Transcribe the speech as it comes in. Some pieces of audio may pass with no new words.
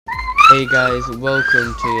Hey guys,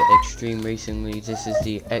 welcome to Extreme Racing League. This is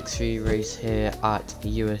the X3 race here at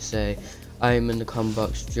USA. I am in the com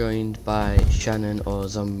box joined by Shannon or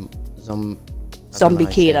Zombie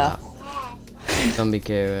Kira. Zombie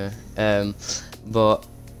Kira.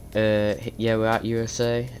 Yeah, we're at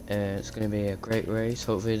USA. It's going to be a great race.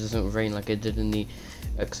 Hopefully it doesn't rain like it did in the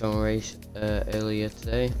Xrl race earlier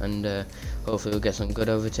today, and hopefully we'll get some good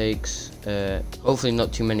overtakes. Hopefully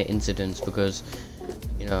not too many incidents, because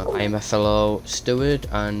you know, I am a fellow steward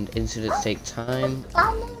and incidents take time.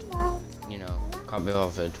 You know, can't be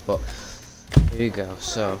bothered. But here you go.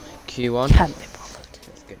 So Q1. Can't be bothered.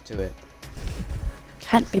 Let's get to it.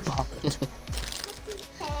 Can't be bothered.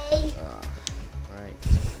 Right.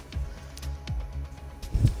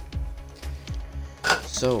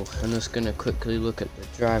 So I'm just gonna quickly look at the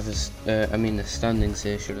drivers. The standings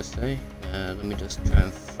here, should I say? Let me just try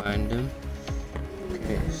and find them.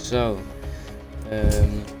 Okay, so.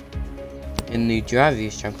 In the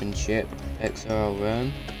Drivers Championship,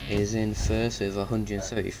 Xrl is in first with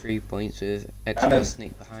 173 points, with Xrl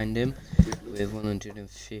Snake behind him with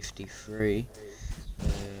 153.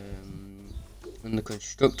 In the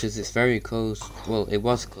Constructors, it's very close. Well, it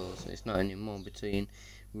was close. It's not anymore, between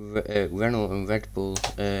Renault and Red Bull.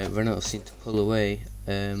 Renault seemed to pull away,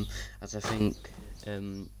 as I think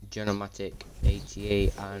Genomatic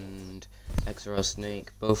 88 and Xrl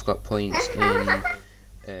Snake both got points in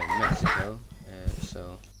Mexico,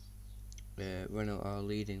 so Renault are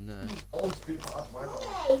leading there.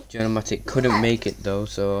 Genomatic couldn't make it though,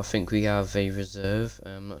 so I think we have a reserve.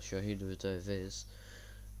 I'm not sure who the reserve is,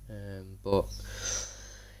 but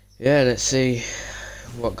yeah, let's see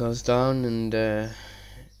what goes down, and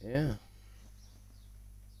yeah.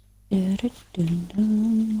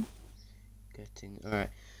 Alright.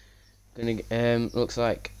 Looks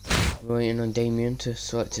like we're waiting on Damien to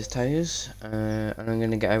select his tyres, and I'm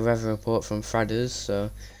gonna get a weather report from Fradders, so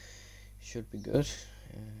should be good.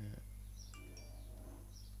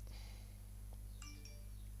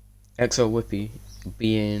 XL Whippy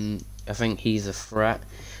being, I think he's a threat,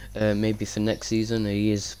 maybe for next season.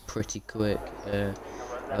 He is pretty quick.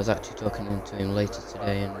 I was actually talking to him later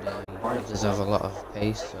today, and he does have a lot of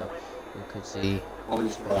pace, so we could see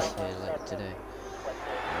his pace here later today.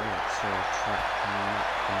 Right, so track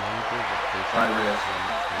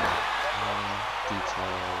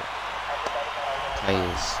detail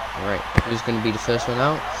tyres. Alright, who's going to be the first one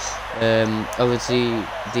out? Obviously,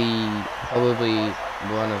 probably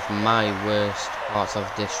one of my worst parts of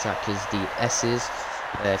this track is the S's.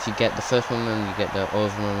 If you get the first one wrong, you get the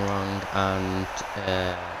other one wrong, and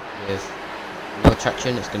with no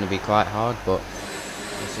traction, it's going to be quite hard. But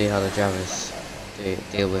we'll see how the drivers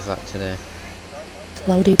deal with that today.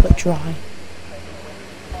 Cloudy but dry.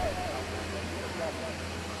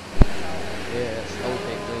 Yeah, let's hope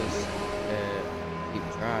it does keep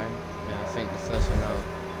dry. I think the first one out,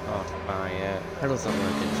 my pedals aren't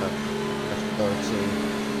working, so let's go to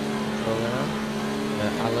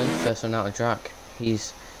Alan, first one out of track.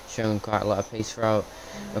 He's shown quite a lot of pace throughout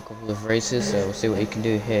a couple of races, so we'll see what he can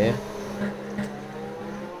do here.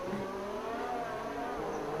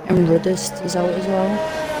 And Ruddist is out as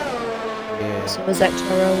well. Yeah. So is Xrl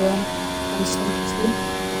and Stinky.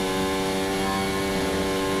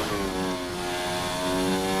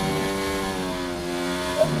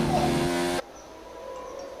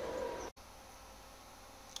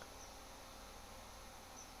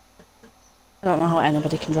 I don't know how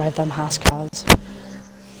anybody can drive them Haas cars.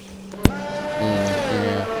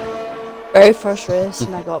 Yeah. Very first race,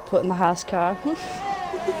 and I got put in the Haas car.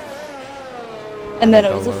 And then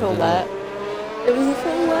it was a full wet. It was a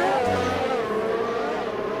full wet.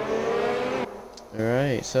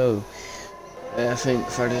 Alright, so I think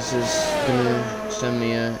Fradders is gonna send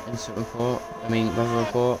me a instant report. Weather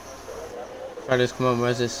report. Fradders, come on,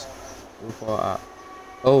 where's this report at?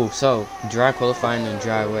 Oh, so dry qualifying and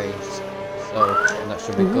dry race. So that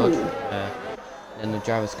should be good. Then the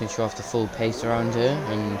drivers can show off the full pace around here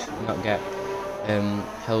and not get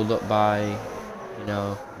held up by, you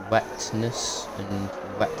know, wetness and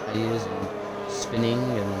wet tyres and spinning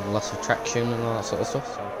and loss of traction and all that sort of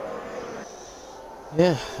stuff. So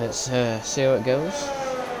yeah, let's see how it goes.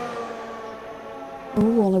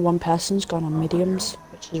 Oh, only one person's gone on mediums,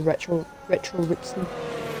 which is Retro Ritson.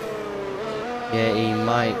 Yeah, he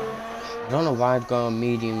might. I don't know why I'd go on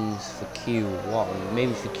mediums for Q1,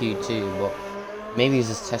 maybe for Q2, but maybe he's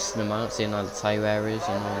just testing them out, seeing how the tyre areas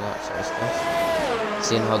and all that sort of stuff.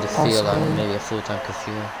 Seeing how they feel on maybe a full tank of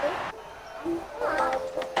fuel.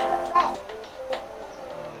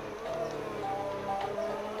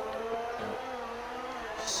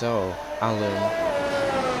 So, Alan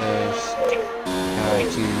first, try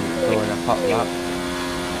to go on a hot lap,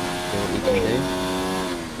 see what we can do.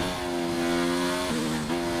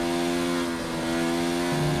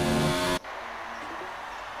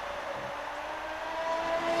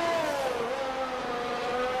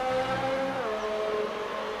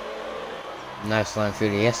 Nice line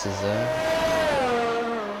through the S's there.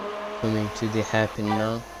 Coming to the hairpin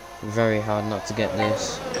now. Very hard not to get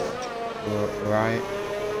this right.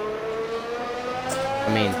 I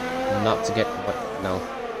mean, not to get what? No,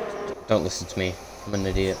 don't listen to me. I'm an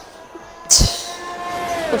idiot.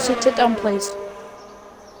 Well, sit down, please.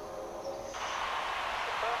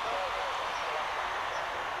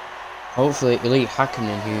 Hopefully, Elite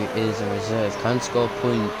Hakkinen, who is a reserve, can score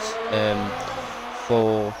points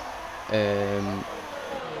for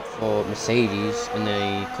Mercedes in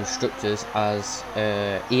the constructors as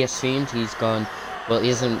ES Fiend. He's gone. Well, he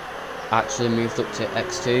hasn't actually moved up to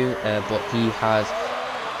X2, but he has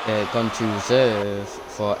gone to reserve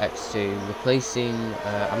for X2, replacing.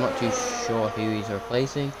 I'm not too sure who he's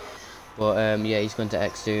replacing, but yeah, he's gone to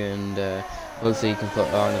X2, and hopefully he can put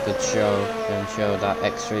on a good show and show that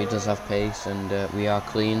X3 does have pace, and we are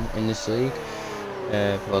clean in this league.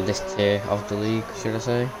 Well, this tier of the league, should I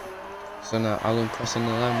say? So now Alan crossing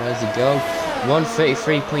the line. Where's he go?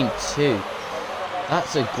 133.2.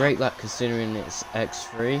 That's a great lap considering it's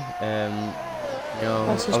X3. You know,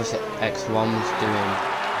 obviously X1's doing.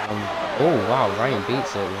 Oh wow, Ryan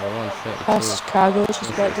beats it with a 132. Past Cargo, she's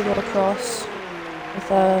about to go across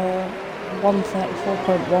with a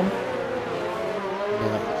 134.1. Yeah,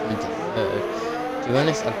 that puts him into third. To be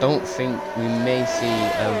honest, I don't think we may see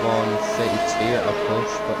a 132 at a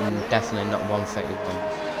push, but definitely not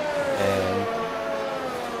 131.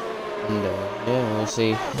 And yeah, we'll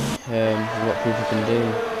see what people can do.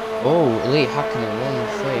 Oh, Elite Hakkinen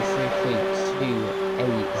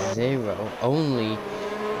 133.280. Only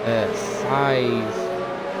 5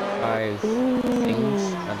 things.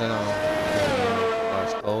 I don't know what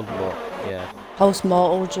it's called, but yeah. House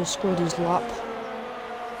Mortal just scored his lap.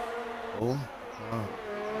 Oh, wow.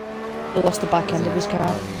 He lost the back end of his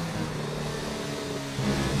car.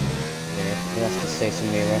 Yeah, he has to stay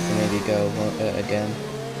somewhere else and maybe go again. I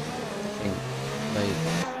think, like,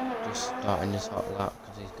 just starting this hot lap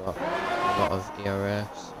because he's got a lot of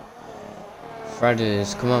ERS.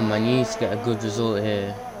 Fredders, come on man, you need to get a good result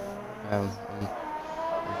here. I'm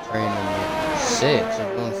training at 6 of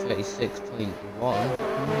 136.1.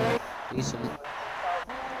 Decent.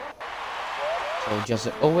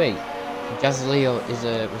 So oh wait, Leo is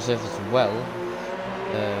a reserve as well.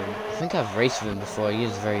 I think I've raced with him before. He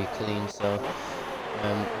is very clean, so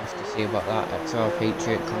we'll have to see about that. Xrl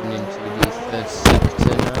Patriot coming into the third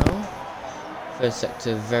sector now. Third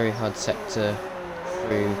sector, very hard sector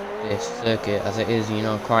through this circuit, as it is, you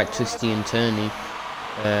know, quite twisty and turny,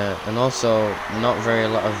 and also not very a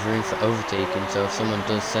lot of room for overtaking. So if someone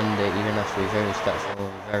does send it, you're gonna have to be very respectful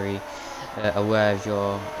and very aware of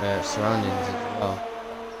your surroundings as well.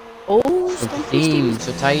 Oh, Team,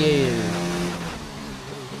 so tired.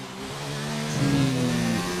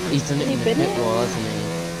 He's done it in the pit wall, hasn't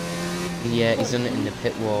he? Yeah, he's done it in the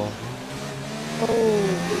pit wall. Oh.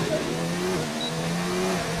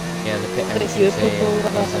 Yeah, the pit entrance here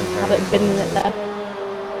haven't been in it there.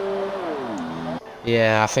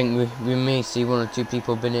 Yeah, I think we may see 1 or 2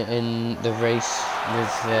 people been in the race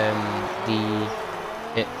with the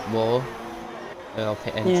pit wall. Or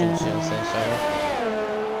pit entrance, should I say, sorry.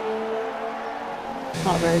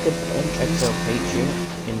 Not very good entrance. Xrl Patriot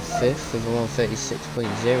in 5th with a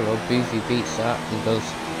 136.0. Boofy beats that and goes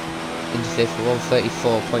into 5th with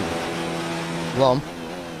 134.1.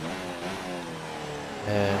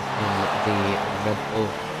 In the Red Bull.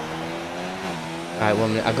 Alright, 1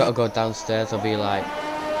 minute. I've got to go downstairs. I'll be like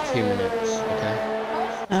 2 minutes, okay?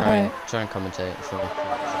 Try and commentate for me.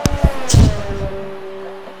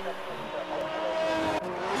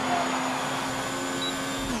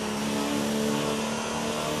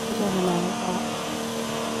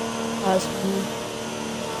 Has been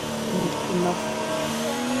enough.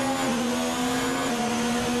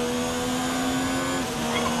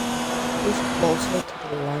 Who's closer to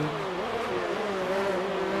the line?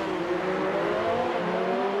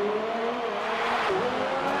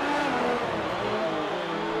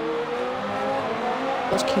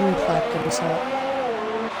 What's King Flag gonna say?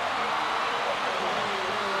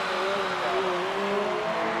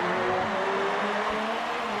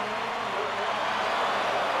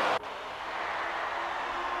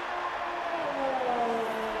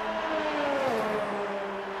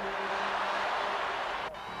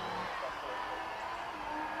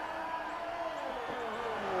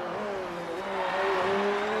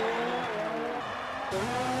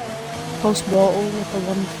 Post mortal with a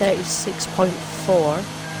 136.4.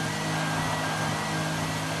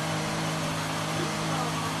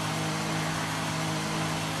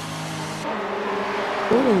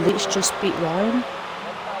 Oh, Leach just beat Ryan.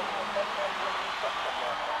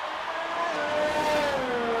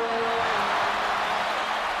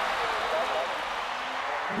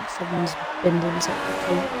 Someone's binned in sector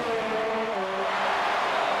 2.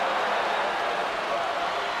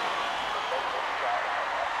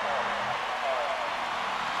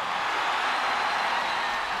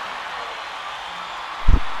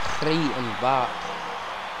 And back.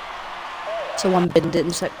 Someone binned it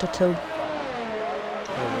in sector 2.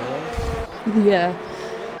 Oh, really? Yeah.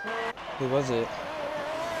 Who was it?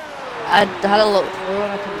 I had a look through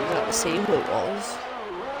and I couldn't exactly see who it was.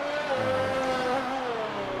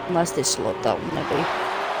 Unless they slowed down, maybe.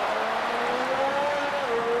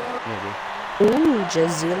 Maybe. Ooh,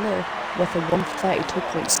 Jazilla with a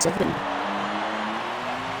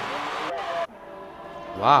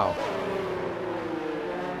 132.7. Wow.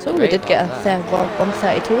 So we Great did get a like fair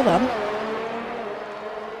 132 then.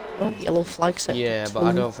 Oh, yellow flag set. Yeah, but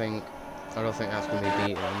I don't think that's gonna be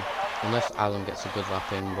beaten unless Alan gets a good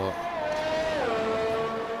lap in. But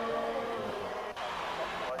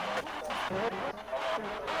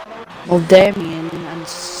well, Damien and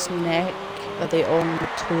Snake are the only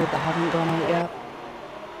two that haven't gone out yet.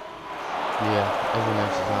 yeah, everyone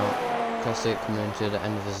else is out. Classic coming to the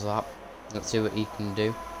end of his lap. Let's see what he can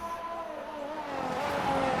do.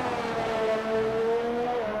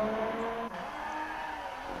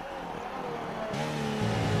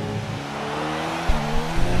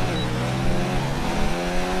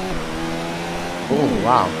 Oh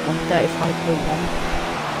wow, 135.1.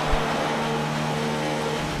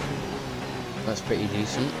 that's pretty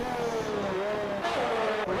decent.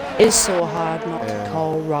 It's so hard not to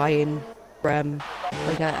call Ryan Rem.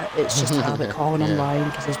 Like, it's just a habit calling him Ryan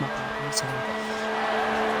because he's my partner, so.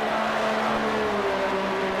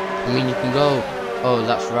 I mean, you can go, oh,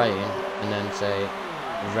 that's Ryan, and then say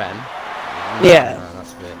Rem. Yeah. No,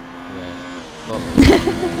 that's a bit, yeah. But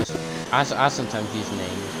just, I sometimes use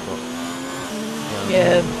names, but you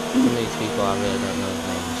know, some of these people I really don't know the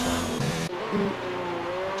names, so.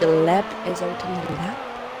 The lab is out in the lab.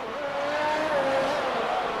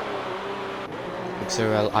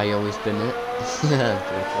 Xrl, I always been it.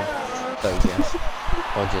 But yes.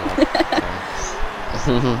 Or do you like?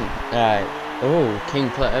 Alright. Oh, King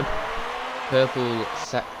Pleb. Purple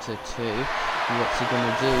Sector 2. What's he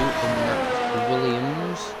gonna do in that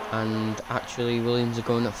Williams? And actually, Williams are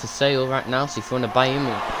going up for sale right now, so if you want to buy him,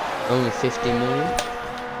 only 50 million.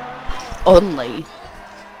 Only?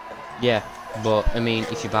 Yeah, but I mean,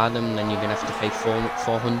 if you buy them, then you're gonna have to pay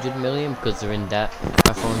 400 million because they're in debt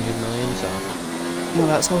by 400 million, so. No,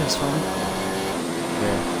 that's always fun.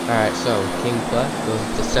 Yeah. Alright, so King Pleb goes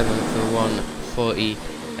to 7th for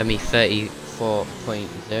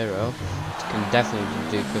 34.0. Can definitely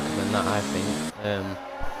do quicker than that, I think.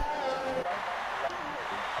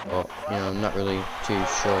 But you know, I'm not really too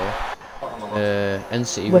sure.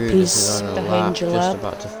 NCT Rudis is on a lap, just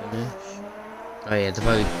about to finish. Oh yeah, they're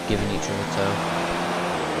both giving each other a toe.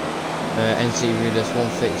 NCT Rudis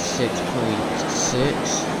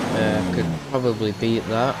 136.6. Could probably beat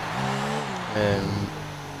that.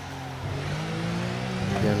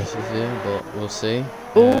 To be honest with you, but we'll see.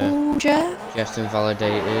 Oh, Jeff. Just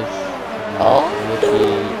invalidated. Oh,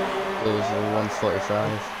 Rookie goes to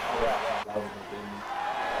 145.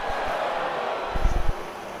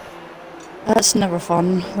 That's never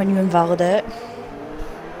fun when you invalidate.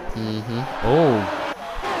 Oh,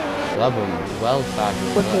 Labum, well fast.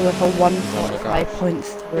 Whippy with a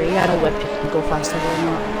 145.3. I know Whippy can go faster than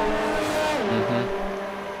that.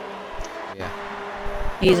 Yeah.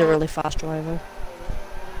 He's a really fast driver.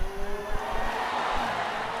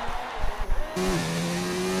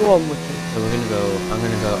 Go on, Whippy. So I'm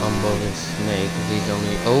gonna go on board with Snake because he's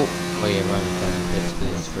only. Oh yeah, Ryan's down the pits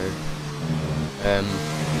because he's through.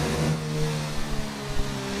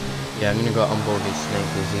 Yeah, I'm gonna go on board with Snake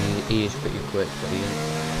because he is pretty quick, but he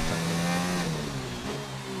isn't.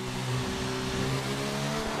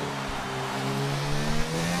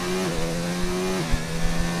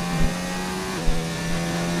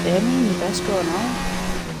 Damien, you best go now.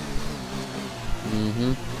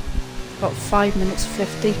 About 5 minutes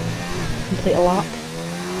 50. Complete a lap.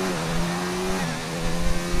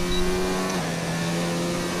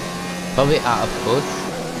 Probably out of push.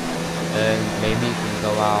 Maybe you can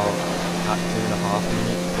go out at 2.5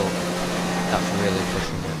 minutes, but that's really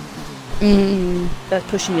pushing it. That's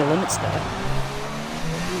pushing your limits there.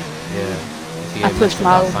 Yeah. If you I pushed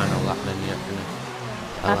my final lap, then you're not gonna.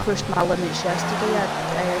 I pushed my limits yesterday. I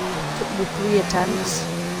took with 3 attempts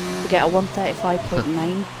to get a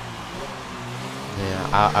 135.9. Yeah,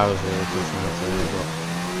 I was really pushing it too, but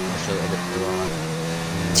it's a little bit too hard.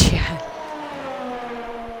 Yeah.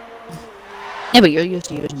 Yeah, but you're used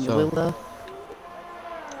to using your wheel though.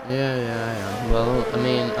 Yeah, I am. Well, I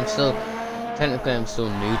mean, technically I'm still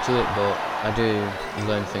new to it, but I do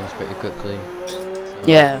learn things pretty quickly. So.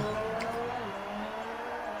 Yeah.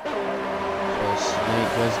 So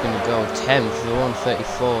Snake was gonna go 10th for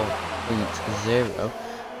 134.0.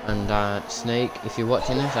 And Snake, if you're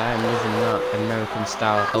watching this, I am using that American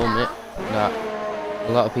style helmet that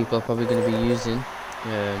a lot of people are probably going to be using.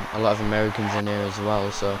 A lot of Americans in here as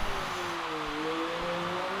well, so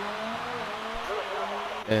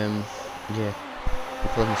yeah, you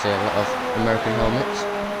probably see a lot of American helmets.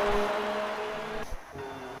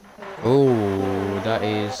 Oh, that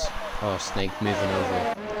is Snake moving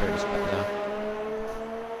over. Great respect there.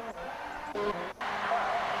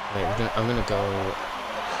 Wait, I'm gonna go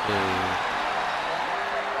to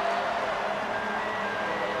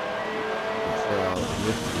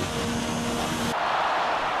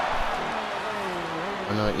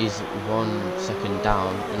I know he's 1 second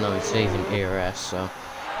down. I know he's saving ERS, so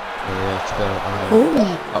we have to go on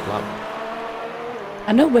top lap.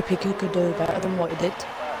 I know Whippy could do better than what he did.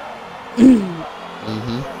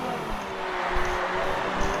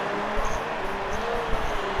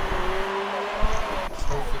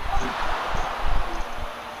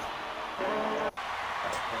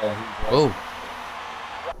 Oh,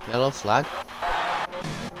 yellow flag.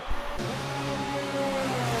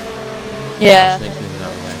 Yeah. Snake's moving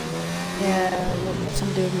out of the way. Yeah,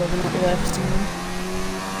 somebody was moving out the way for some reason.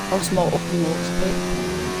 I was more up and looks a bit.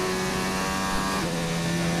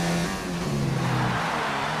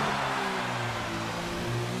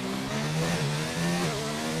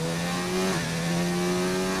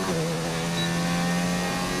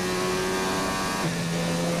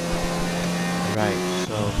 Right,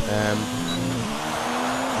 so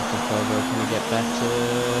can we get better?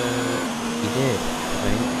 He did, I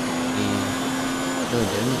think. No, he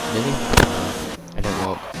didn't, did he? I don't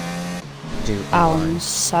know. Alan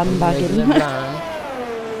sandbagging.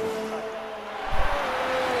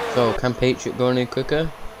 So, can Patriot go any quicker?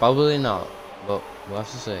 Probably not, but we'll have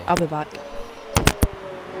to see. I'll be back.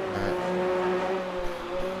 Right.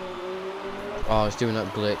 Oh, it's doing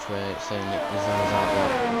that glitch where it's saying that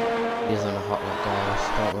he's on a hot lap,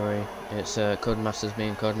 guys. Don't worry. It's Codemasters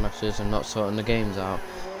being Codemasters and not sorting the games out.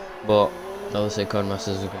 But obviously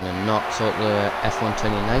Codemasters are going to not sort the F1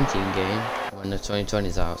 2019 game when the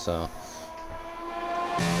 2020's out, so.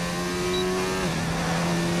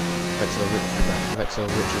 Xrl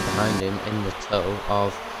Richard behind him in the toe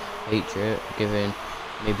of Patriot, giving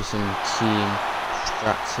maybe some team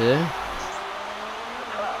strats here.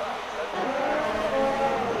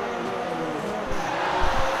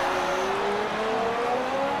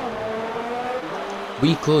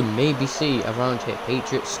 We could maybe see around here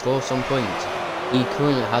Patriot score some points. He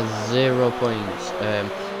currently has 0 points.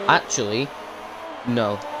 Actually,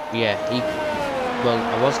 no. Yeah, well,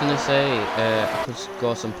 I was gonna say I could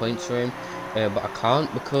score some points for him, but I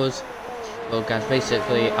can't because, well, guys,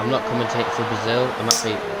 basically I'm not commentating for Brazil. I'm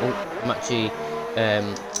actually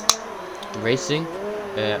racing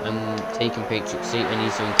and taking Patriot's seat, and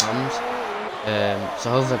he's doing comms. So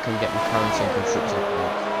hopefully I can get my car some constructive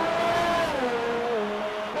points.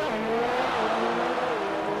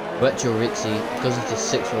 Xrl X3 goes into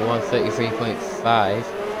 6th for 133.5.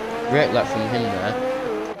 Great lap from him there.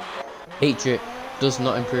 Patriot does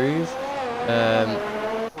not improve.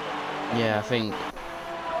 Yeah, I think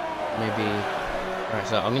maybe. Right,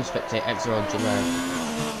 so I'm going to spectate Xrl X3.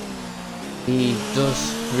 He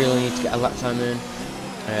does really need to get a lap time in.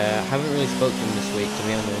 I haven't really spoken to him this week, to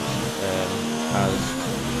be honest, as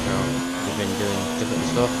you know, we've been doing different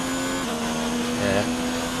stuff.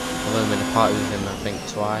 I've only been a party with him, I think,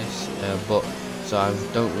 twice, but so I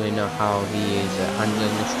don't really know how he is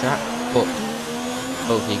handling this track, but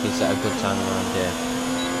hopefully he can set a good time around here.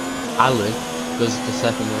 Alan goes to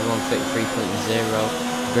second with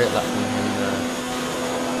 133.0, great lap from him there.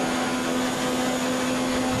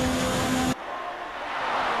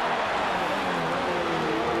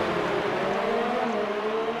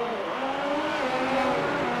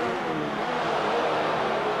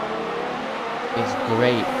 It's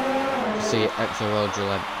great to see Xrl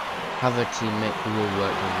X3 have a teammate who will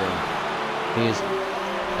work with him. His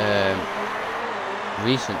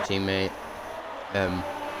recent teammate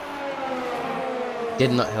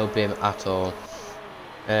did not help him at all.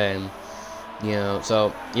 You know,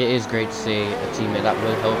 so it is great to see a teammate that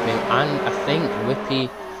will help him. And I think Whippy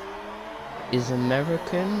is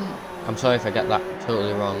American. I'm sorry if I get that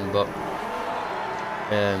totally wrong, but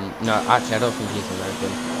No, actually, I don't think he's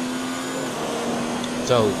American.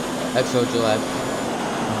 So, Xrl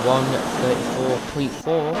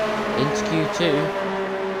 134.4 into Q2.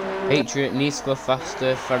 Patriot needs to go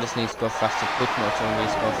faster, Fredis needs to go faster, Push Motor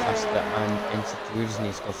needs to go faster, and NCT Rudis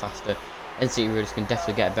needs to go faster. NCT Rudis can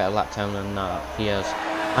definitely get a better lap time than that. He has.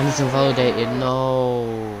 And he's invalidated. No.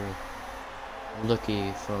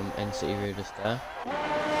 Lucky from NCT Rudis there.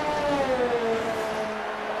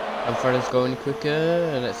 And Fredis going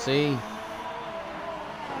quicker. Let's see.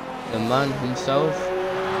 The man himself,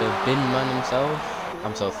 the bin man himself.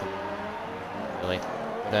 I'm so funny, really.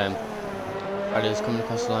 But Fredis coming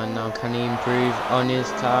across the line now. Can he improve on his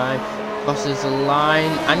time? Crosses the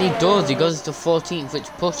line, and he does. He goes to 14th, which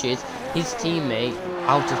pushes his teammate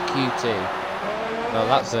out of Q2. Well,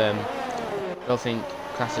 that's I don't think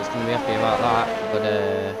Classic's gonna be happy about that. But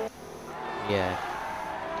yeah,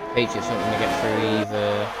 Patriots aren't gonna get through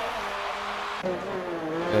either.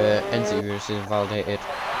 NCT Rudis is invalidated.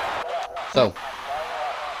 So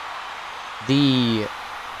the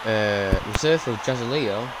reserve of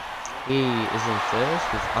Xrl, he is in first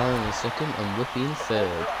with Alan in second and Whippy in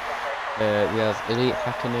third. We have Elite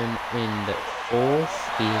Hakkinen in the fourth.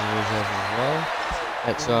 He is a reserve as well.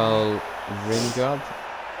 Xrl Remjob.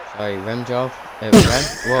 Rem.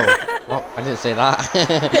 Whoa, what? I didn't say that.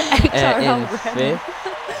 In fifth.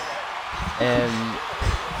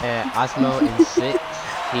 Asmo in sixth.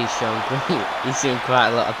 He's shown great. He's shown quite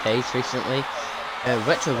a lot of pace recently.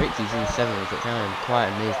 Retro Richie's in seventh, which I am quite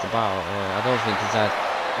amazed about. I don't think he's had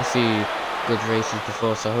a few good races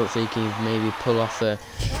before, so hopefully he can maybe pull off a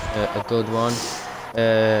good one.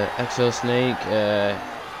 Xrl Snake.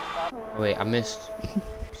 Wait, I missed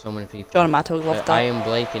so many people. John Matto loved that. I am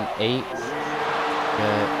Blake in 8th.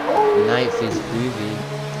 9th is Groovy.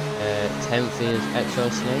 10th is Xrl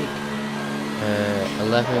Snake.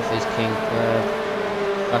 11th is King Crab.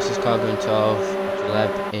 Fastest Cargo in 12th.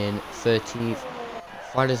 Gleb in 13th.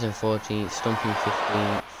 Fighters in 14th. Stumpy in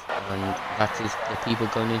 15th. And that is the people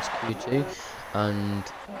going into Q2. And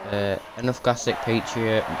enough Classic,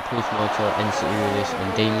 Patriot, Push Motor, NCT Rudis,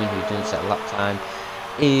 and Damien, who didn't set lap time,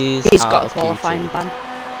 is he's out got a of qualifying Q2. ban.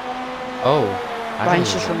 Oh,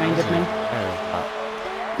 Ryan's just reminded me.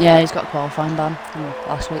 Yeah, he's got a qualifying ban from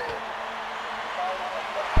last week.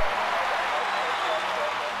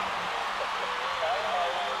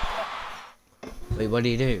 Wait, what do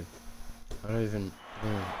you do? I don't even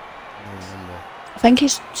remember. I think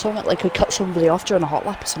he's something like he cut somebody off during a hot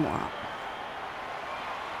lap or something like that.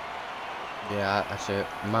 Yeah, actually,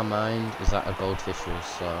 my mind is like a goldfish was,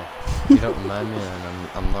 so if you don't remind me, then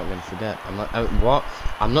I'm not gonna forget. I'm not what?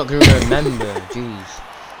 I'm not gonna remember. Jeez.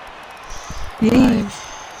 Right.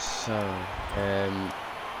 So,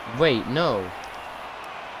 wait, no.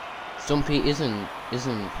 Stumpy isn't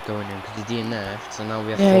going in because he DNF'd, so now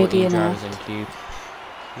we have 14 drivers in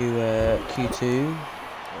Q2.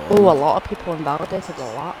 Oh, a lot of people invalidated the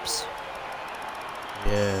laps.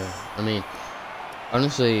 Yeah, I mean,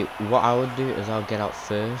 honestly, what I would do is I'll get out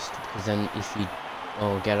first, because then if you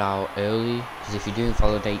get out early, because if you do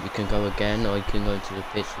invalidate, you can go again, or you can go into the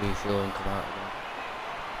pits, refuel, and come out again.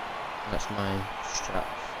 That's my strats,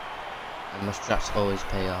 and my strats always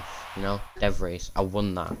pay off. You know, Dev Race, I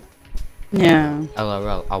won that. Yeah.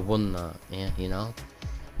 LRL, I won that. Yeah, you know.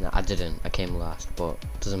 No, I didn't. I came last, but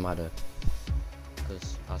it doesn't matter.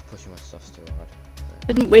 Because I was pushing myself too hard.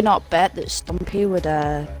 Didn't we not bet that Stumpy would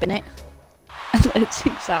bin it? That's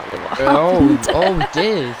exactly what happened. Oh,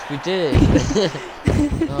 we did.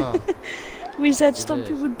 Oh, we said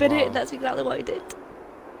Stumpy would bin it, and that's exactly what he did.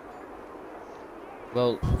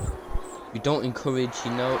 Well, we don't encourage,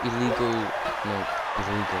 illegal. No,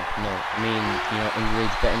 I mean,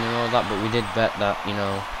 underage betting and all that, but we did bet that,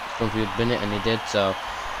 Stumpy would bin it, and he did, so.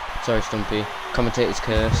 Sorry, Stumpy. Commentator's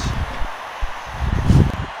curse.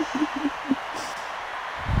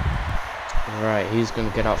 Right, who's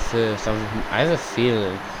gonna get out first? I have a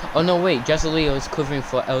feeling. Oh no, wait, Xrl is covering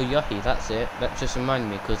for El Yohi. That's it. That just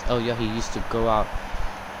reminded me, because El Yohi used to go out.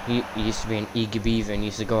 He used to be an eager beaver and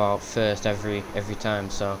used to go out first every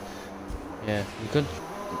time. So yeah, you could.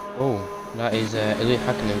 Oh, that is Elite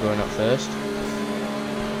Hakkinen going out first.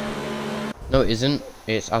 No, it isn't.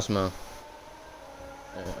 It's Asmo.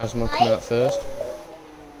 Asmo coming out first.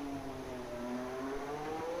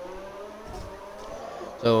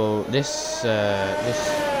 So this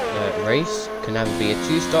race can either be a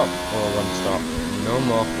 2-stop or a 1-stop. No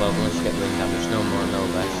more. Well, unless you get wind damage, no more, no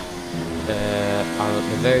less.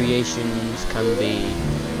 The variations can be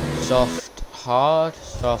soft, hard,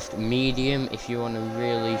 soft, medium. If you want to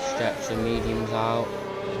really stretch the mediums out,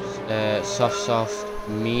 soft,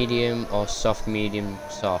 medium, or soft, medium,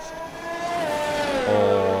 soft.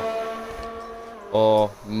 or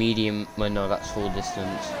medium. Well, no, that's full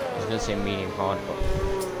distance. I was gonna say medium hard, but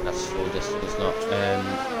that's full distance, not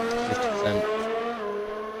 50%.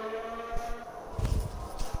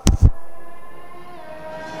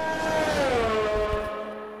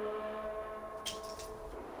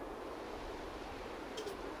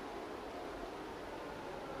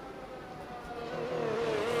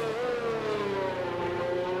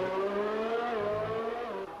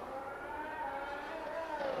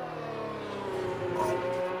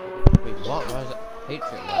 What was it?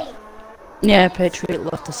 Patriot left? Yeah, Patriot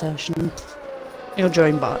left the session. He'll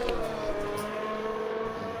join back.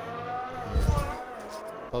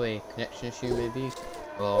 Probably a connection issue, maybe,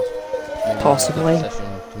 or maybe Possibly.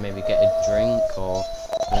 Session to maybe get a drink, or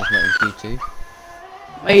he's not in Q2.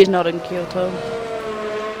 He's not in Kyoto.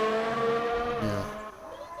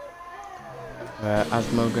 Yeah.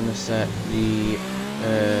 Asmo gonna set the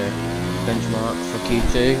benchmark for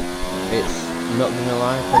Q2. It's not gonna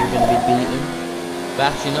lie, probably gonna be beaten. But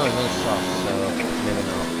actually no, it's on soft, so maybe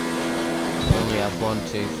not. We only have 1,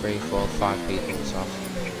 2, 3, 4, 5 people in soft.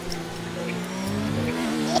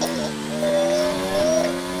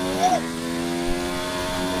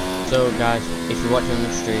 So guys, if you're watching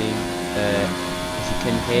the stream, if you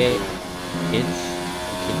can hear kids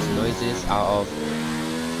noises out of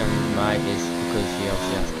Sharon's mic, is because she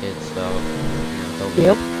obviously has kids, so don't be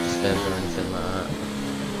disturbed or anything like that.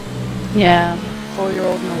 Yeah,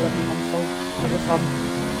 4-year-old and 11-month-old. Never fun.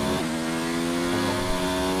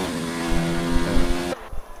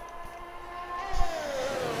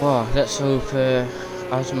 Well, let's hope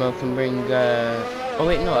Asmo can bring. Oh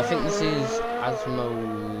wait, no, I think this is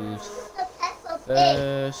Asmo's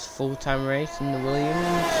first full-time race in the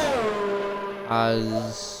Williams.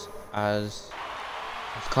 As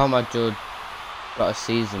Karma Judd got a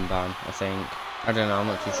season ban, I think. I don't know, I'm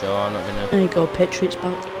not too sure. I'm not gonna. There you go, Patriot's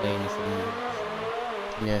back. Say anything.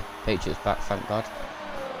 Yeah, Patriots back, thank God.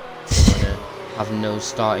 Have no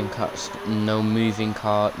starting cars, no moving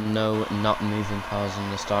car, no not moving cars in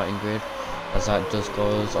the starting grid, as that does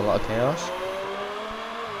cause a lot of chaos.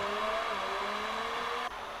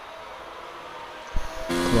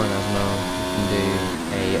 Come on, Asmo, you can do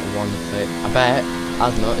a 130. I bet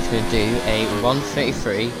Asmo is going to do a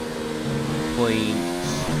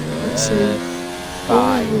 133.5.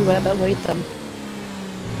 We better wait them.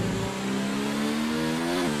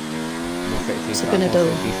 What's it gonna do?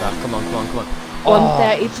 Come on, come on, come on.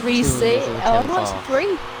 133C. Oh, that's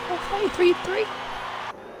 3. 133.3.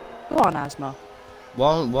 Go on, Asmo.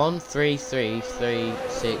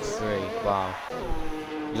 133.363. Wow.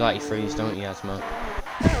 You like your threes, don't you, Asmo?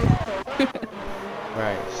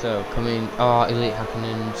 Right, so coming. Oh, Elite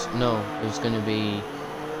Happenings. No, it was gonna be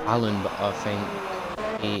Alan, but I think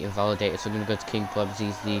he invalidated, so I'm gonna go to King Plebs.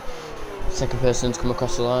 He's the second person to come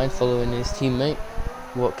across the line following his teammate.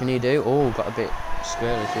 What can he do? Oh, got a bit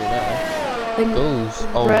squirrely through there. Goals.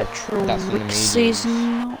 Oh, Retro that's in the Rixie's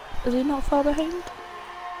not. Is he not far behind?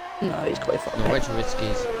 No, he's quite far No, behind. Retro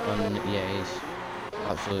Rixie's on. Yeah, he's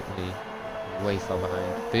absolutely way far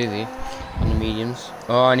behind. Boothie on the mediums.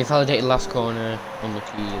 Oh, and he validated last corner on the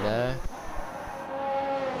key there.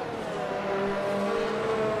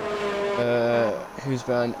 Who's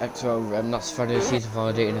behind Xrl? That's Friday. He's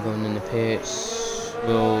validated and going in the pits.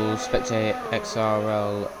 We'll spectate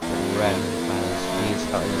Xrl Rem as he's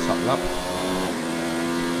got in the top lap.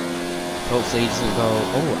 Hopefully he doesn't go.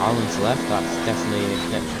 Oh, Alan's left. That's definitely a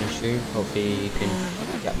connection issue. Hopefully he can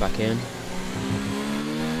get back in.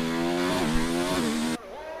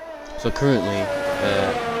 So currently,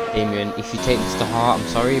 Damien, if you take this to heart, I'm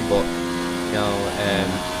sorry, but you know,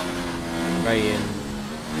 Ryan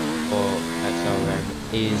or Xrl Rem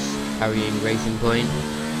is carrying Racing Point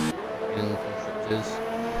in constructors,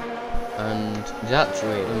 and that's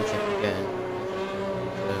right. Let me check again.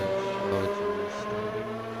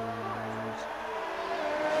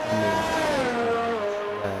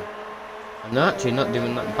 And they're actually not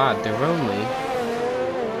doing that bad. They're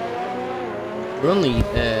only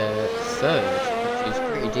third, which is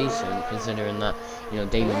pretty decent considering that, you know,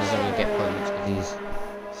 Damon doesn't really get points because he's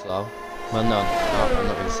slow. Well, no, I'm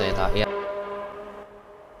not going to say that yet.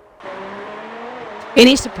 He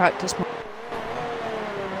needs to practice more.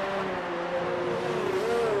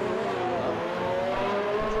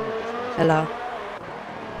 Hello.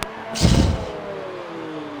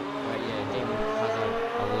 Right, yeah, Damon has had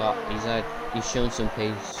a lot. He's shown some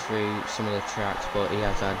pace through some of the tracks, but he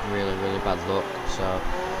has had really bad luck. So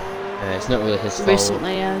it's not really his fault.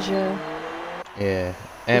 Recently, as yeah. Yeah,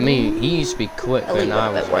 I mean, he used to be quick when I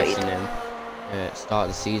was racing him at the start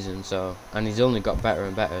of the season. So, and he's only got better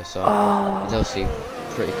and better. So he's obviously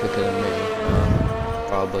pretty quicker than me.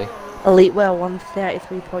 probably. Elite Wear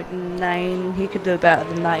 133.9. He could do better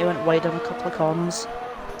than that. He went wide on a couple of corners.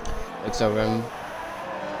 Xrl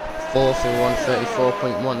 4th in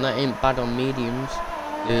 134.1. That ain't bad on mediums.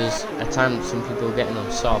 There's a time some people are getting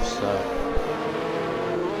on softs, so.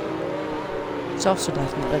 Softs are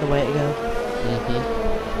definitely the way to go. Mm-hmm.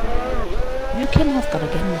 You can have that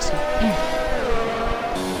again, listen. Yeah.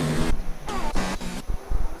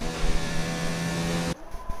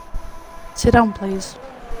 Sit down, please.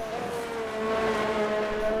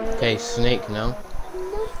 Okay, Snake now.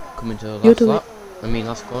 Coming to the You last do lap. I mean,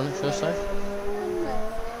 last corner, should I say?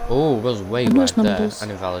 Oh, goes way wide there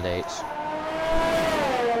and invalidates.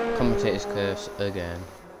 Commentator's curse again.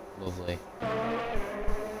 Lovely.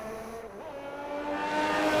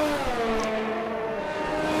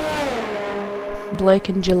 Blake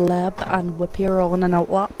and Jaleb and Whippy are all on an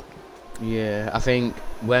outlap. Yeah, I think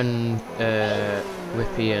when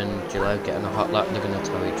Whippy and Jaleb get on a hot lap, they're going to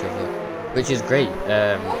tell each other. Which is great.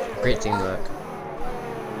 Great teamwork.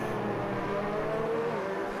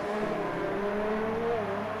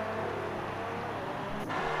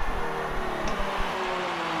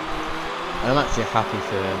 I'm actually happy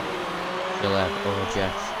for Xrl over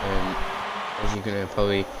Jeff. As you're going to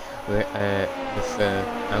probably refer,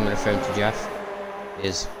 I'm going to refer him to Jeff.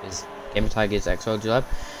 His gamertag is Xrl,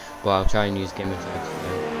 but I'll try and use gamertags.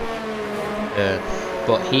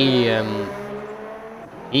 But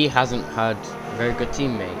he hasn't had very good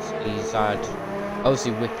teammates. He's had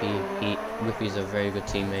obviously Whippy. Whippy's a very good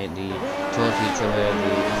teammate. They talk to each other. I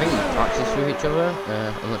think they practice with each other.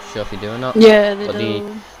 I'm not sure if they do or not. Yeah, they but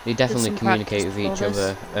do. They definitely communicate with each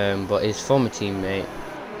other. But his former teammate,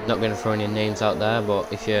 I'm not going to throw any names out there,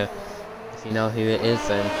 but if you know who it is,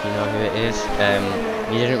 then you know who it is.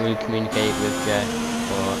 He didn't really communicate with Jeff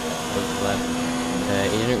or Xrl.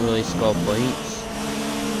 He didn't really score points,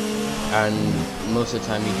 and most of the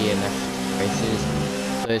time he DNF'd races.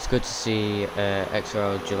 So it's good to see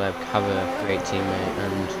Xrl have a great teammate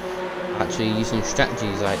and actually using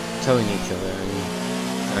strategies like towing each other and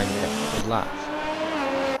trying to get good laps.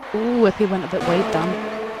 Ooh, Whippy went a bit wide down.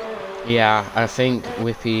 Yeah, I think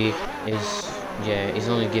Whippy is, he's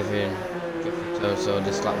only given Jeff a tow, so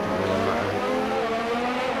this lap don't really matter.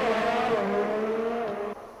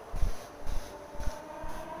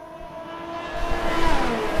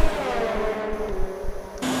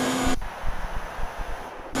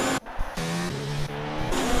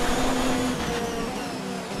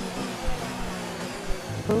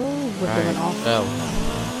 Went off.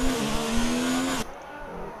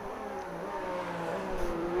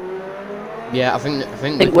 Yeah, I think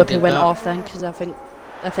Whippy went off then because I think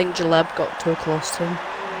Jaleb got too close to him.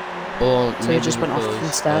 Or so he just went off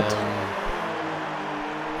instead.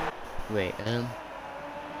 Right,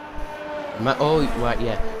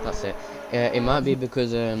 yeah, that's it. It might be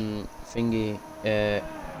because Whippy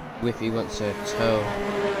wants to tow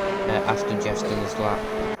after Jeff's done his lap.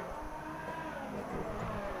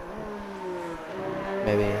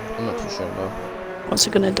 Maybe, I'm not too sure though. What's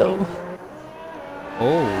it gonna do?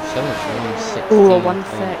 Oh, 716. Oh,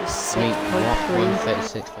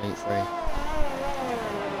 136.3.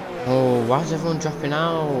 Oh, why is everyone dropping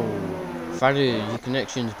out? Friday, your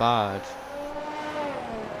connection's bad.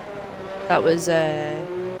 That was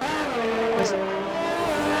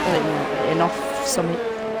enough something.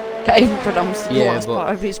 Can't even pronounce the last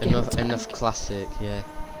part of his game. Enough classic, yeah.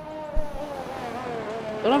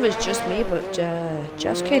 I don't know if it's just me, but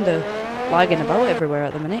Jeff's kind of lagging about everywhere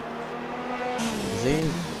at the minute. Is he?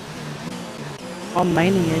 On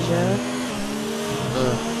mine he is, yeah.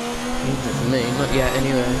 For me, not yet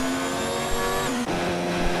anyway.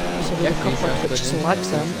 So there's a couple of twitches and lags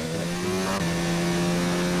then.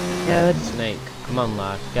 Yeah. Snake, come on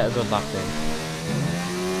lad, get a good lap in.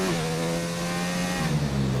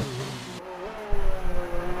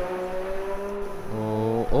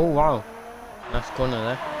 Oh wow. Nice corner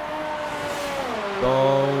there.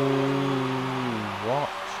 Go. What?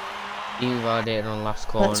 Invalidated on last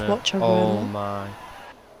corner. Let's watch our Oh my.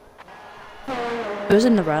 Who's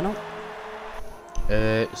in the run-up?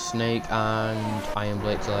 Snake and Iron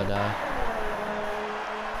Blade till I die.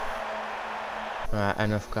 Alright,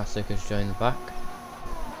 enough classic has joined the back.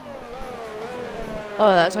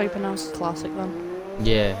 Oh, that's how you pronounce classic then?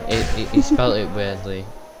 Yeah, he spelled it weirdly.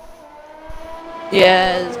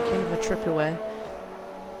 Yeah, it's kind of a trippy way.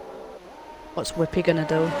 What's Whippy gonna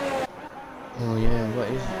do? Oh yeah, what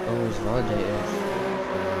is... Oh, he's validated.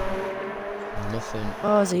 Nothing.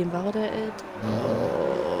 Oh, is he invalidated?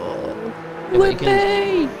 Oh.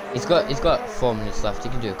 Whippy! He's got 4 minutes left. He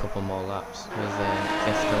can do a couple more laps with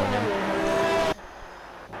Jeff going in.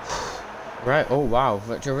 Right, oh wow,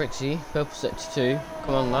 Virtual Rixie, purple sector 2.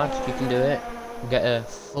 Come on lad, you can do it. Get a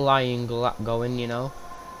flying lap going, you know.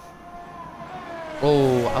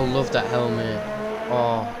 Oh, I love that helmet.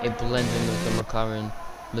 Oh, it blends in with the McLaren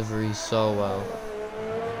livery so well.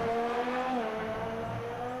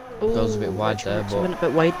 Ooh, Goes a bit wide there, but... went a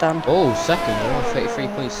bit wide then. Oh, second,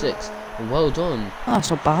 33.6. Well done. Oh, that's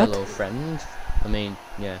not bad. Fellow friend. I mean,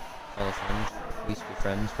 yeah, fellow friend. We used to be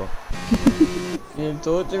friends, but... you don't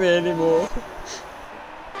talk to me anymore.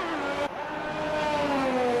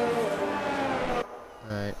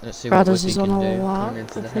 Right, let's see what we can do. Coming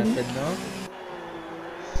into the hairpin now.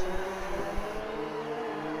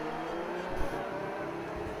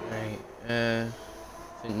 Right, I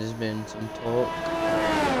think there's been some talk.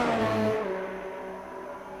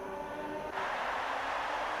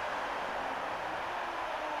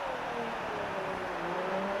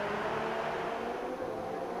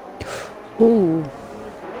 Ooh.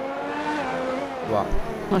 What?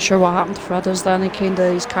 Not sure what happened to Fredders then.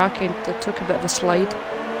 His car took a bit of a slide.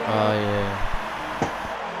 Oh yeah.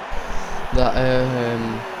 That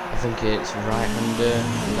I think it's right-hander,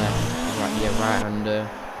 left, right, yeah, right-hander.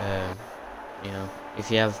 You know, if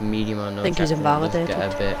you have medium or no, I think he's invalidated.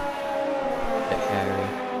 Get a bit hairy.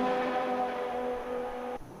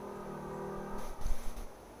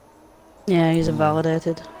 Yeah, he's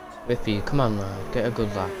invalidated. Whippy, come on now, get a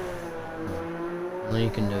good lap. I know you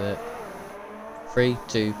can do it. 3,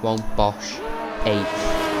 2, 1, Bosch, 8,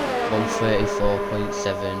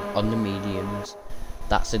 134.7 on the mediums.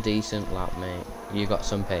 That's a decent lap, mate. You got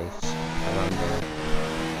some pace around there.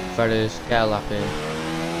 Feathers, get a lap in.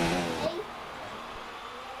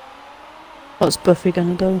 What's Buffy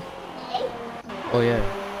gonna do? Oh yeah.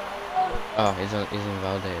 Oh, he's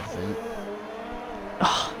invalidated, I think.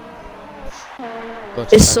 Oh.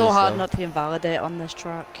 It's It's so hard not to invalidate on this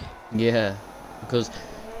track. Yeah, because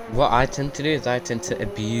what I tend to do is I tend to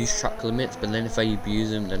abuse track limits, but then if I abuse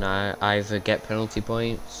them, then I either get penalty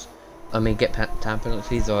points, get time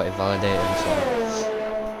penalties, or invalidate them. So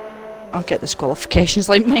I'll get disqualifications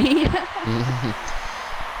like me.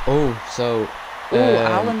 oh, so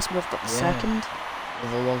Alan's moved up to second.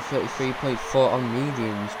 Over 133.4 on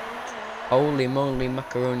mediums. Holy moly,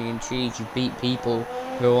 macaroni and cheese! You beat people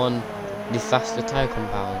who are on the faster tyre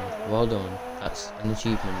compound. Well done. That's an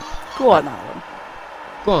achievement. Go on, Alan.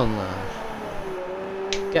 Go on,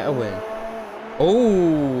 lad. Get a win.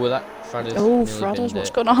 Oh, that Fradders. Oh, Fradders, what's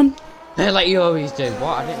going on? Like you always do.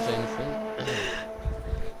 What? I didn't say anything.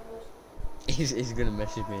 he's gonna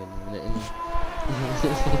message me in a minute.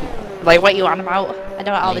 Like, what you on about? I don't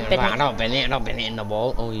know I don't bin it in the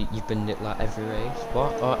wall. Oh, you've binned it like every race.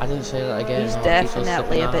 What? Oh, I didn't say that again. He's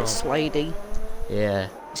definitely a bit slidey. Yeah.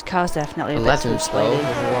 His car's definitely a bit too slidey.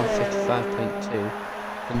 Over 155.2.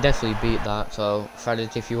 Can definitely beat that. So,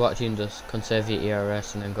 Fradders, if you're watching, just conserve your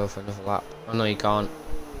ERS and then go for another lap. Oh no, you can't.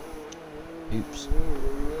 Oops.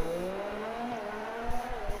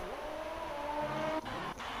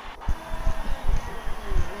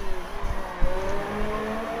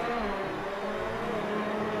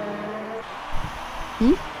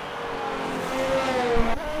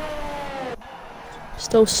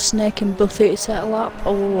 Still snaking Buffy to set a lap.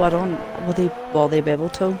 Oh, I don't. Will they be able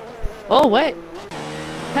to? Oh wait.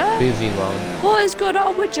 Huh? Boovy one. What is going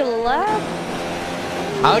on with your lap?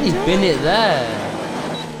 How did he bin it there?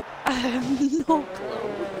 I have no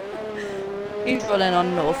clue. He's running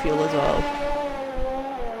on no fuel as well.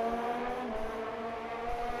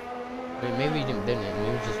 I mean, maybe he didn't bin it. Maybe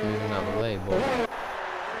he was just moving out of the way. But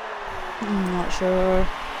I'm not sure.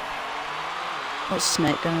 What's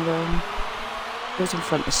Snake gonna do? Goes in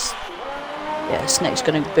front of... Yeah, Snake's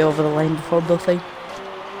gonna be over the line before Buffy.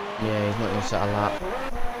 yeah, he's not gonna set a lap.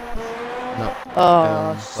 No.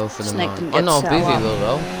 Both of them Snake on. didn't Oh get no, set a Boovy lap. will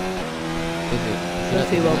though.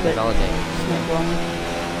 Buffy will, but Snake won't.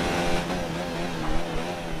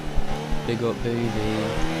 Big up Boovy.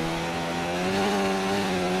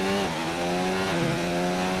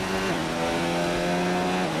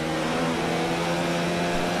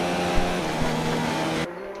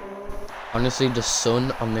 Honestly, the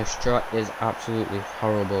sun on this track is absolutely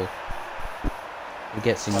horrible. It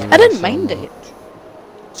gets in you. I didn't mind it.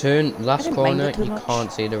 Turn last corner, you can't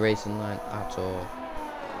see the racing line at all.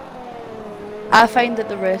 I find that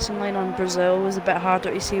the racing line on Brazil is a bit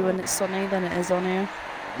harder to see when it's sunny than it is on here.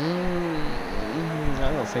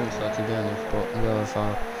 I don't think so, to be honest, but we all have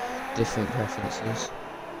our different preferences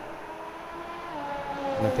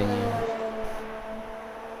and opinions.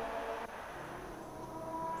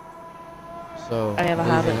 So, I have a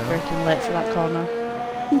habit of braking late for that corner.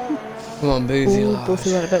 Come on, Boovy.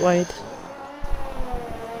 Buffy went a bit wide.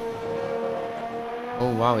 Oh,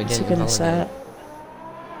 Oh wow, he What's didn't he gonna invalidate. set?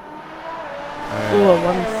 Oh,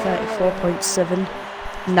 134.7.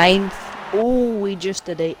 Ninth. Oh, we just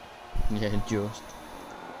did it. Yeah, just.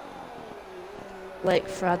 Like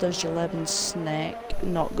Fradders 11 snack,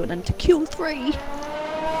 not going into Q3.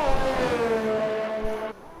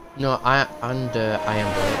 No, I am Blake.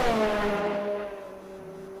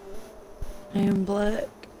 I am black.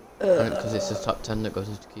 Because it's the top 10 that goes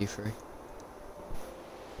into Q3.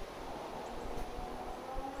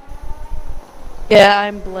 Yeah,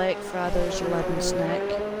 I'm black Fradders 11 snack.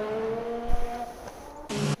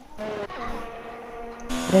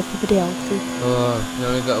 But everybody else is. Oh, we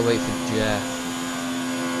only gotta wait for Jeff.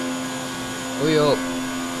 Hurry up.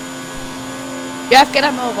 Jeff, get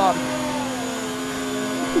a move on.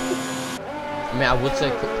 I mean, I would say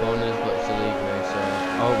cut corners, but it's illegal, so...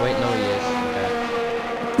 Oh, wait, no, he is.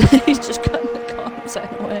 Okay. He's just cutting the corners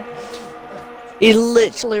anyway. He's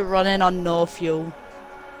literally running on no fuel.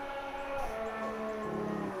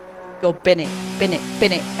 Go bin it, bin it,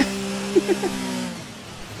 bin it.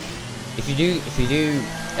 If you do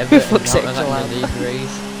ever Fuck's encounter sake, that in the league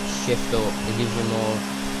race, shift up. It gives you more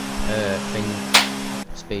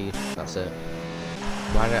speed. That's it.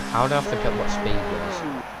 How do I forget what speed was?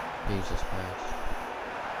 Jesus Christ.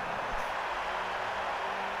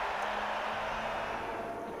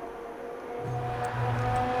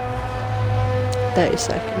 30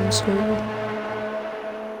 seconds.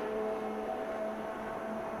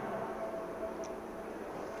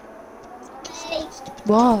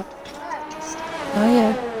 What? Oh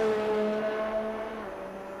yeah.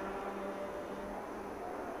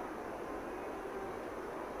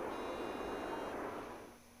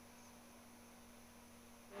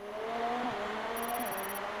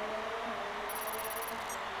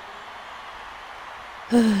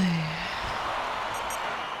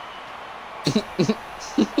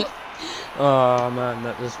 Oh man,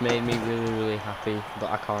 that just made me really happy, but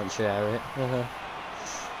I can't share it.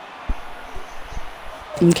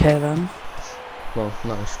 Okay then. Well,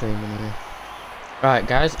 not on stream anyway. Right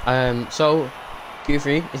guys, so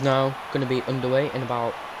Q3 is now going to be underway in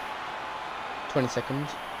about 20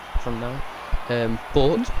 seconds from now.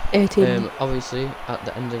 But 18. obviously at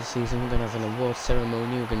the end of the season we're going to have an award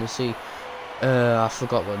ceremony. We're going to see, I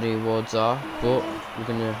forgot what the awards are, but we're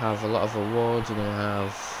going to have a lot of awards. We're going to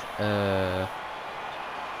have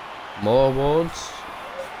more awards.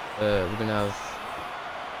 We're going to have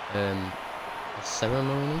a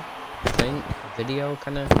ceremony, I think, a video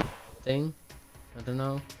kind of thing. I don't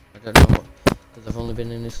know what, because I've only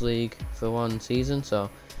been in this league for one season, so,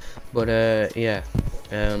 but yeah,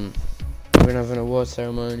 we're gonna have an award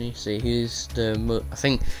ceremony, see who's the I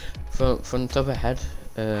think from the top of my head,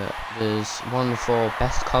 there's one for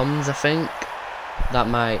best comms, I think, that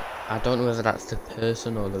might, I don't know whether that's the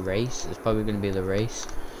person or the race, it's probably gonna be the race.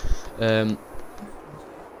 One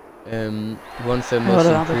for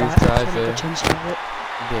most improved driver,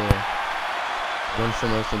 yeah, one for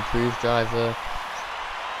most improved driver,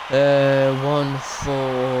 one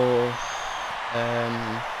for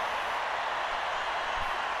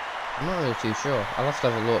I'm not really too sure. I'll have to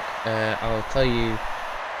have a look. I'll tell you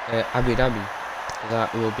Abu Dhabi.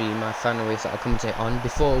 That will be my final race that I'll commentate on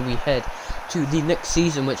before we head to the next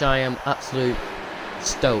season, which I am absolute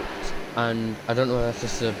stoked. And I don't know if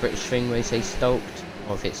that's just a British thing where you say stoked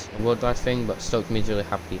or if it's a worldwide thing, but stoked means really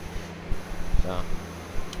happy.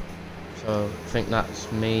 So I think that's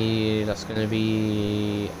me. That's gonna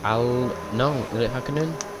be no, is it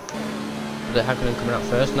Hakkinen? Is it Hakkinen coming out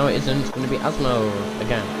first? No, it isn't. It's gonna be Asmo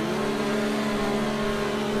again.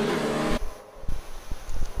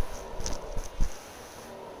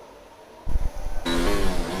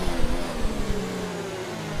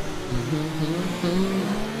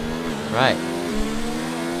 Right.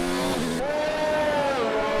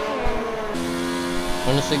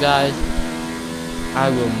 Honestly, guys, I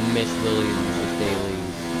will miss Williams if they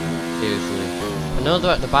leave. Seriously. I know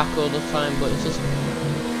they're at the back all the time, but it's just,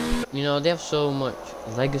 you know, they have so much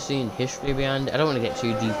legacy and history behind it. I don't want to get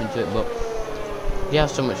too deep into it, but they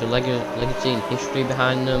have so much legacy and history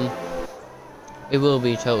behind them. It will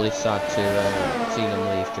be totally sad to see them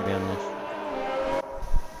leave, to be honest.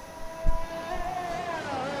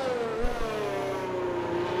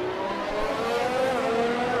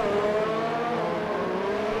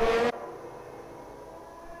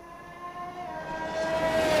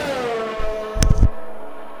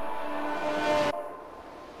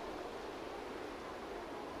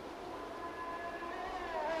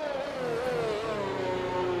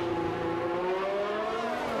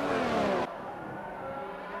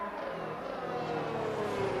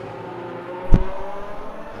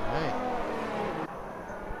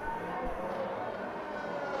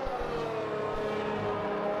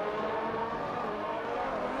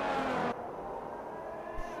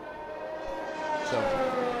 So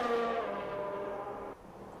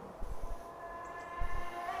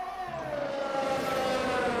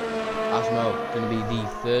Asmo gonna be the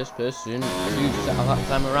first person to set a lap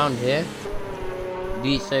time around here.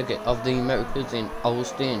 The circuit of the Americas in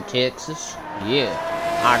Austin, Texas. Yeah,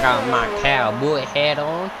 I got my cowboy hat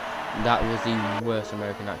on. That was the worst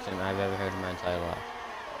American accent I've ever heard in my entire life.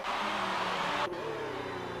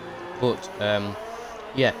 But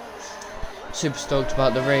yeah, super stoked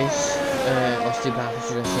about the race. Or super happy,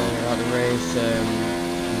 should I say, about the race.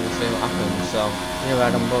 We'll see what happens. So here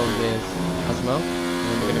I am board with Asmo, and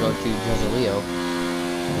then we're gonna go to Xrl,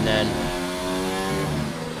 and then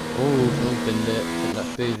someone's binned it. I think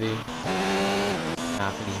that's Boozy.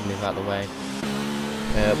 I think he's move out of the way.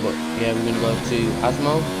 But yeah, we're gonna go to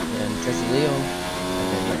Asmo, and Xrl, and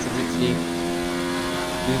then Xrl X3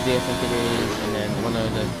 Usa, I think it is, and then one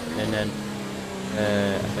other, and then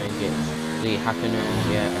I think it's Lee Hakkinen,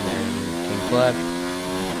 yeah, and then King Club,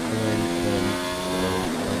 and then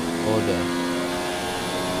Order.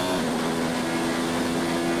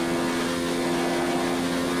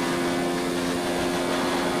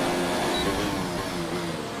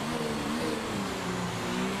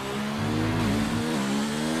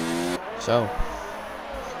 So,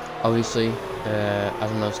 obviously,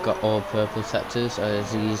 Asmo's got all purple sectors,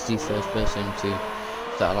 as he is the first person to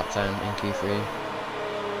start a lap time in Q3.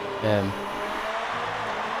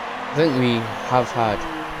 I think we have had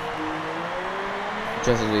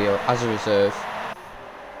Xrl as a reserve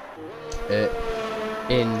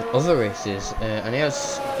in other races, and he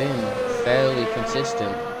has been fairly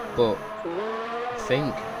consistent, but I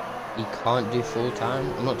think he can't do full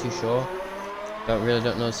time. I'm not too sure. Don't know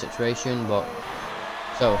the situation, but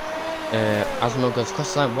so Asmo goes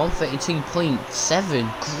across the line 132.7.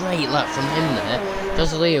 Great lap from him there.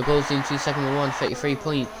 Xrl goes into second with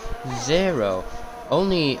 133.0.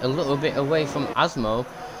 Only a little bit away from Asmo,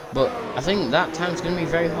 but I think that time's going to be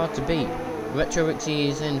very hard to beat. Retro Rixie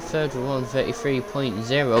is in third with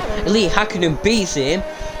 133.0. Lee Hakkinen beats him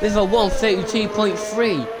with a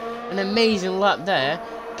 132.3. An amazing lap there.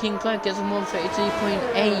 King Clyde gets a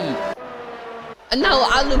 132.8. And now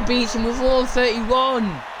Alan beats him with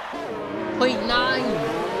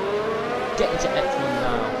 131.9. Get into X1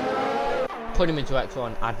 now. Put him into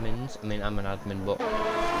X1 admins. I mean, I'm an admin, but I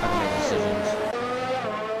can make decisions.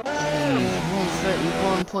 Jeez,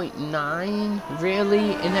 131.9?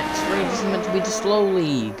 Really? In X3, this is meant to be the slow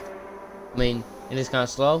league. I mean, it is kind of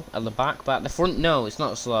slow at the back, but at the front, no, it's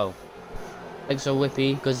not slow. Exo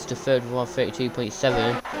Whippy goes to third with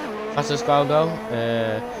 132.7. Fastest Galgo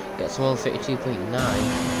gets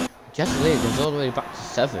 132.9. Xrl goes all the way back to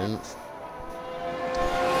 7th.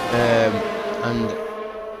 And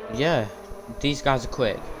yeah, these guys are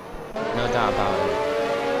quick, no doubt about it.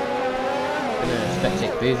 I'm gonna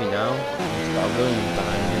spectate Boozy now. He's got a Williams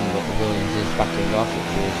behind him, but the Williams is backing off,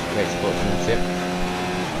 which is great sportsmanship.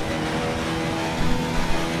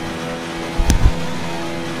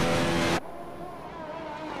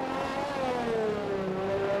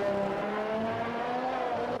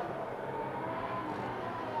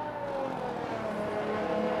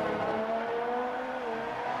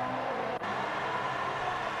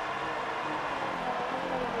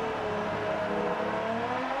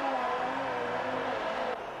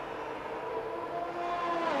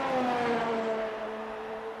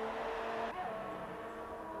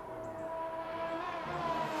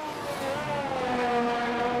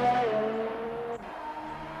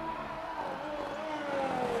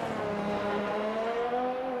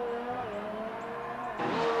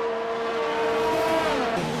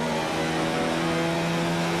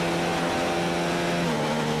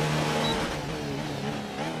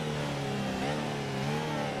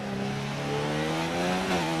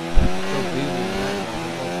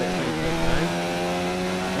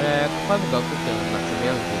 I've got good feeling that, to be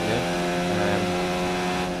honest with you.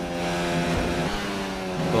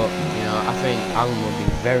 But you know, I think Alan will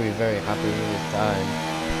be very, very happy with his time,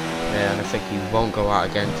 and I think he won't go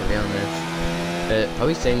out again, to be honest.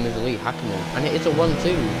 Probably same with Lee Hakkinen, and it is a 1-2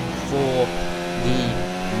 for the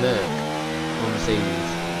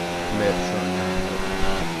Mercedes Merc right now.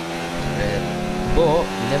 But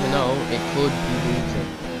you never know, it could be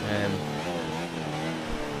beaten.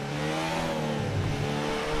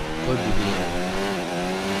 Could be beaten.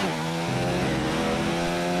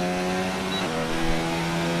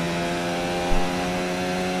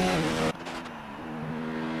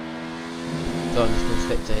 So I'm just going to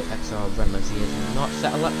stick to Xrl Rem, as he has not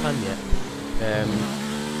set a lap time yet.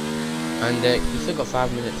 And you've still got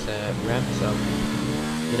 5 minutes Rem, so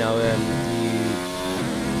you know you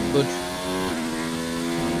could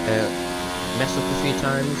mess up a few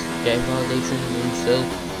times, get invalidation, and still,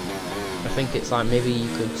 I think it's like maybe you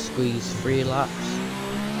could squeeze 3 laps.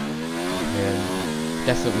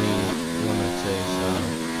 Definitely 1 or 2, so.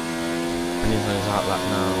 And he's on his out lap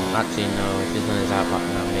now. Actually, no, if he's on his out lap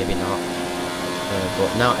now, maybe not.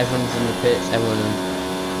 But now everyone's in the pits,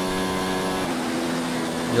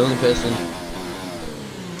 the only person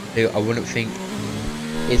who I wouldn't think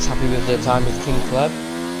is happy with the time is King Pleb.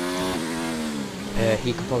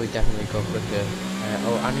 He could probably definitely go quicker.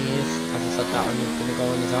 And he is, as I said that, and he's going to go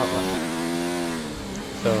on his outlet.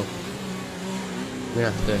 So, we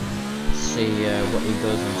have to see what he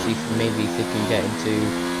does and see if maybe if he can get into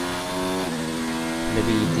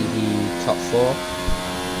maybe the top 4.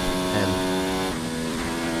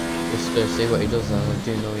 Just to see what he does. I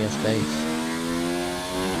do know he has space.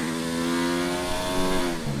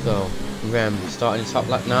 So, Rem starting top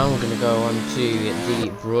lap now. We're going to go on to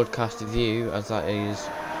the broadcast view, as that is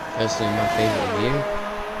personally my favourite view.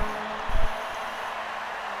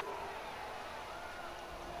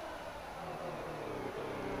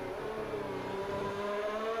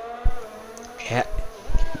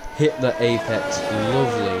 Hit the apex,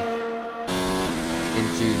 lovely,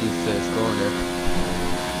 into the first corner.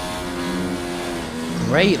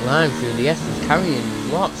 Great line through the S, is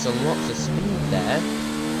carrying lots and lots of speed there.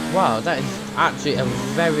 Wow, that is actually a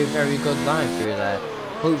very, very good line through there.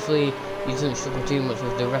 Hopefully he doesn't struggle too much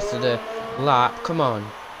with the rest of the lap. Come on,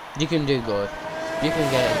 you can do good. You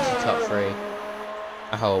can get into top 3.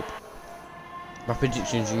 I hope. My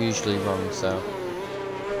predictions are usually wrong, so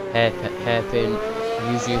hairpin.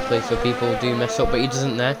 Usually a place where people do mess up, but he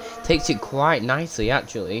doesn't there. Takes it quite nicely,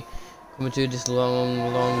 actually. Coming to this long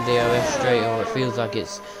DRS straight, or it feels like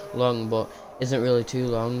it's long, but isn't really too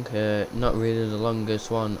long. Not really the longest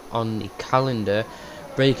one on the calendar.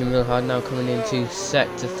 Braking real hard now, coming into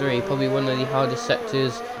sector 3. Probably one of the hardest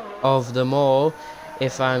sectors of them all,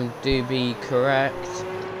 if I'm to be correct.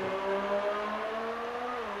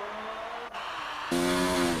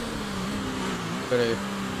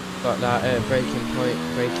 Got that braking point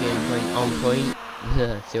on point.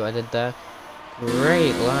 See what I did there?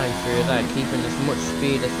 Great line through there, keeping as much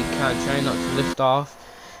speed as you can, trying not to lift off,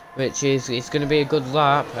 which is, it's going to be a good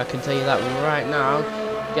lap, I can tell you that right now.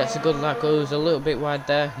 Gets a good lap, goes a little bit wide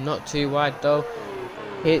there, not too wide though.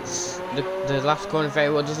 Hits the last corner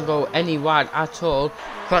very well, doesn't go any wide at all.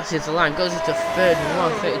 Crosses the line, goes into third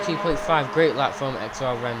and 132.5. Great lap from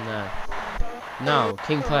Xrl Rem there. Now,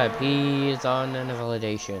 King Pleb, he is on an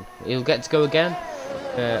validation. He'll get to go again.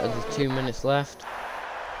 There's 2 minutes left.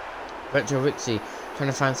 Xrl X3 trying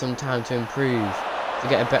to find some time to improve, to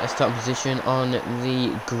get a better start position on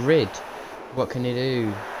the grid. What can he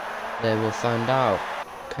do? There, we'll find out.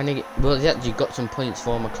 Can he get, well, he's actually got some points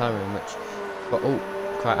for McLaren, which I'm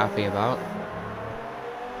quite happy about.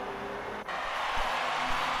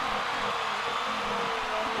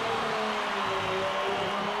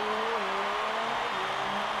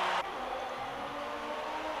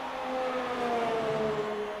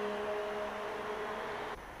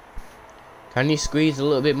 Can he squeeze a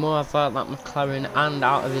little bit more? I felt like McLaren, and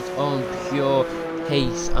out of his own pure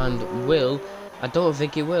pace and will. I don't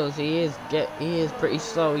think he will. He is pretty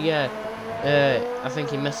slow. Yeah. I think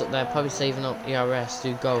he messed up there. Probably saving up ERS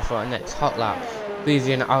to go for our next hot lap.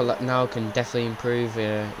 Losing out lap now can definitely improve.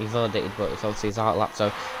 He validated, but it's obviously his hot lap,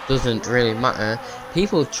 so doesn't really matter.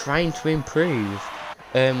 People trying to improve.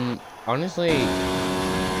 Honestly,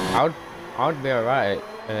 I'd be alright.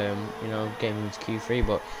 You know, getting into Q3,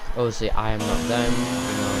 but obviously I am not them.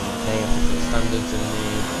 You know, they have different standards than me.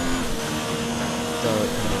 So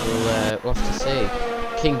we'll have to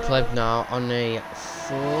see. King Pleb now on a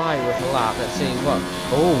fly with a lap. Let's see what.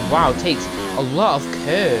 Oh wow, takes a lot of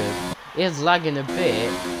curve. He is lagging a bit,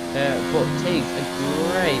 but takes a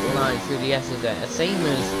great line through the S's there. Same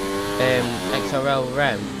as Xrl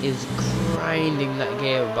Rem is grinding that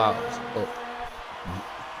gearbox up.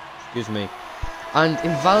 Excuse me. And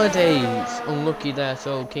invalidates. Unlucky there,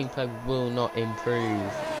 so King Pleb will not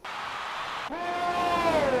improve.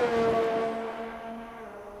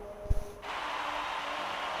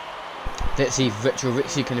 Let's see if Xrl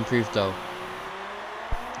X3 can improve though.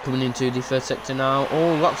 Coming into the first sector now.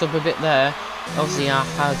 Oh, locks up a bit there. Obviously I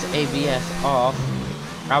had ABS off.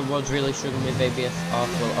 I was really struggling with ABS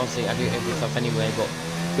off. Well, obviously I do ABS off anyway, but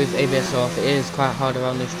with ABS off it is quite hard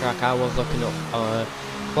around this track. I was locking up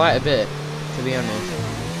quite a bit, to be honest,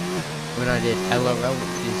 when I did LRL,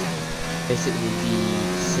 which is basically the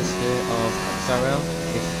sister of Xrl,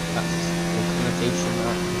 if that's the connotation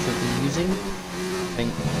that you should be using, I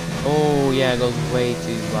think. Oh yeah, it goes way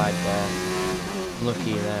too wide there.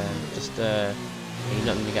 Lucky there. Just you're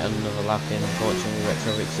not going to get another lap in, unfortunately.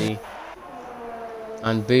 Xrl X3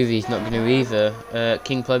 And Boovy's not going to either.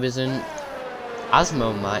 King Pleb isn't.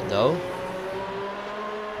 Asmo might though.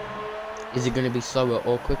 Is it going to be slower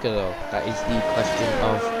or quicker though? That is the question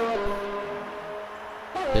of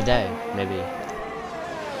the day, maybe.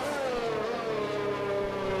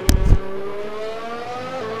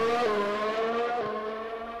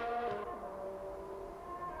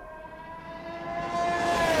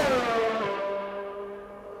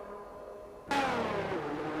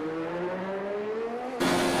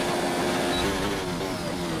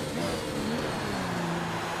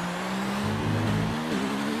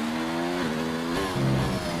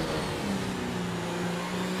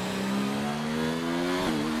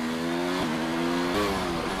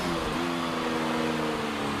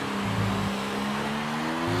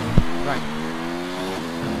 Right.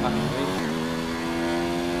 Back away.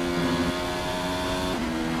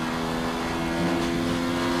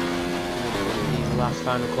 These last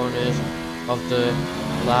final corners of the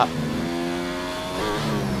lap.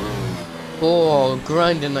 Oh,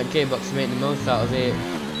 grinding that gearbox to make the most out of it.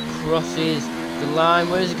 Crosses the line.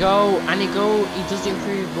 Where does he go? And he does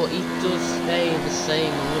improve, but he does stay the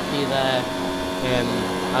same. Unlucky there.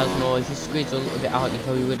 Asmo, if he squeezed a little bit out, he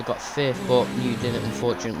probably would have got 5th, but you didn't,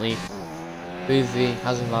 unfortunately. Boovy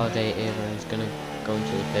hasn't validated and he's gonna go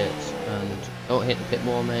into the pits. And don't hit the pit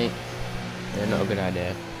wall, mate. Yeah, not a good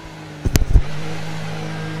idea.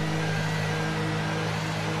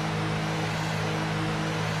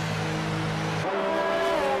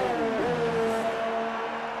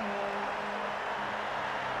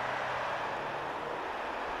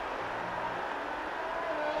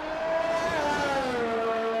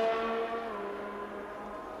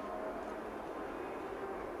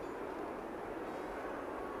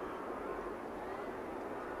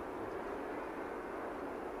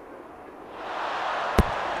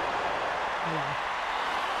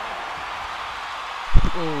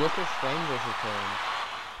 Oh, look at strangers return.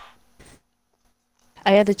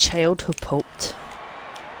 I had a child who pooped.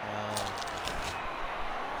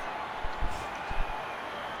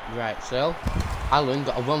 Right, so Alan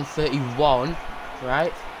got a 131,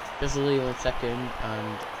 right? Just Leo in 2nd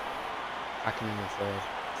and Hackman in 3rd.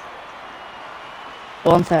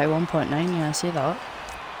 131.9, yeah, I see that.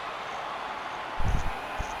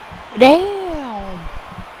 Damn!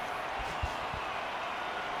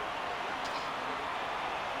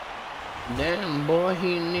 Damn, boy,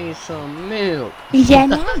 he needs some milk. Yeah,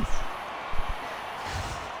 nice.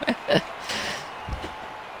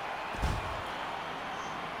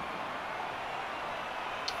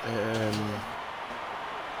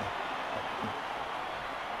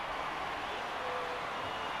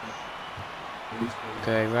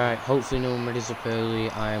 Okay, right, hopefully no one readies up early.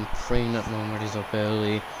 I am praying that no one readies up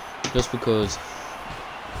early, just because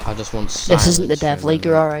I just want silence. This isn't the Dev League,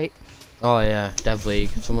 you're alright. Oh yeah, Dev League,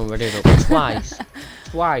 someone readied up twice.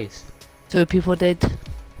 Twice. 2 people did.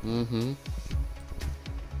 Mm-hmm.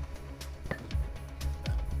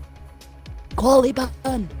 Quality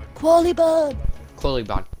ban! Quality ban! Quality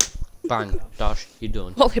ban. Bang, dash, you're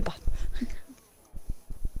done. Quality ban.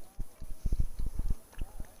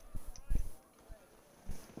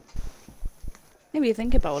 Maybe you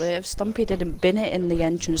think about it, if Stumpy didn't bin it in the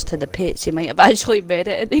entrance to the pits, he might have actually made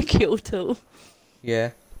it in the Q2.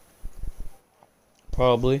 Yeah.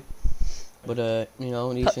 Probably. But, you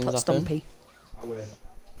know, these things happen. Stumpy. I wear,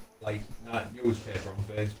 like, that newspaper on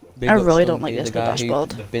Facebook. Big I up really don't Stumpy, like this the guy who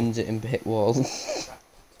dashboard. bins it in pit wall.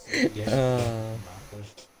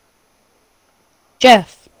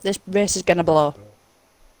 Jeff, this race is gonna blow.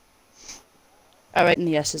 Alright, and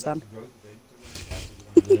the yes is done.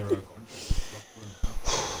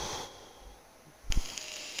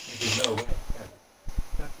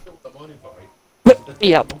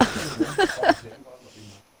 Yep.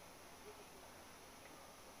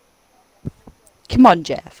 Come on,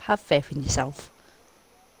 Jeff, have faith in yourself.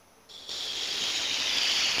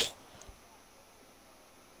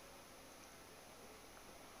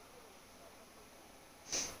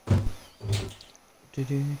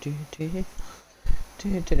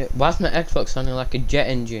 Why's my Xbox sounding like a jet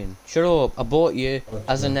engine? Shut up, I bought you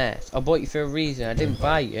as a nest. I bought you for a reason. I didn't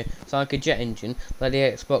buy you sound like a jet engine like the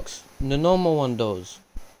Xbox, the normal one does.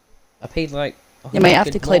 I paid like You might have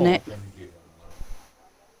to clean more. it.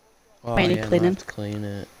 Oh, Might need yeah, I cleaning. have to clean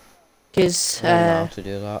it. Because I don't know how to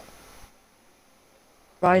do that.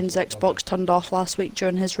 Ryan's Xbox turned off last week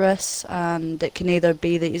during his race, and it can either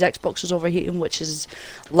be that his Xbox is overheating, which is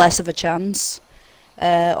less of a chance,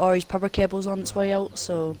 or his power cable's on its way out.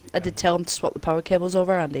 So I did tell him to swap the power cables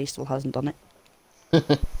over, and he still hasn't done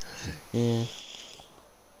it. Yeah.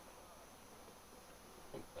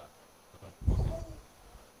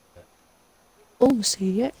 Oh,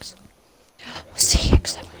 CX.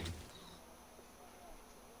 CX.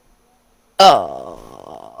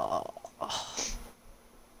 Oh.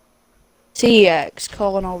 CX,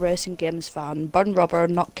 calling all racing games fan. Burn rubber,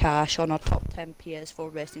 not cash, on our top 10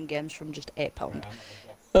 PS4 racing games from just £8.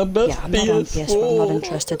 Yeah, I'm not on PS4, I'm not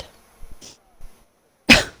interested.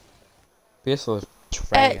 PS4 is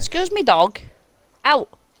trash. Excuse me, dog. Out.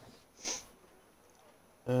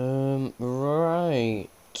 Right.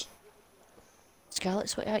 Scarlet,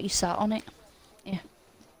 sweat out, you sat on it. Yeah.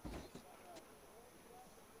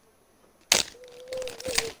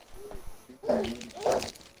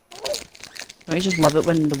 I just love it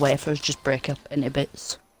when the wafers just break up into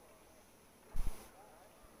bits.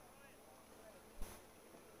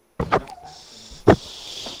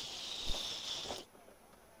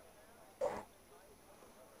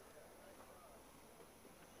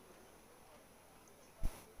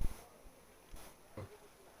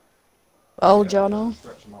 Well, Jono,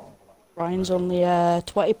 Ryan's only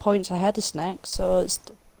 20 points ahead of Snack, so it's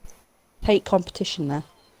tight competition there.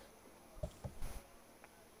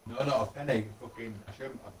 No, not a penny. Fucking, I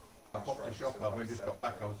shouldn't. I popped the shop. I've only just got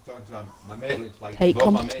back. I was talking to my mate. It's like Tight both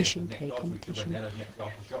my competition, mates tight next door to each other, competition. and then I'd next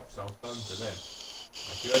off the shop, so I was talking to them.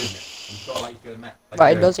 I showed him it. And he's got like a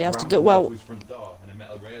Right, does he have to do well? His front door and a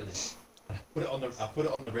metal railing. I put it on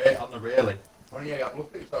the railing. Oh yeah, I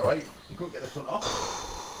looked at it. It's all right. You couldn't get the front off.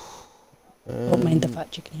 Don't mind the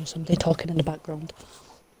fact you can hear somebody talking in the background.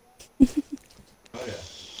 Oh yeah.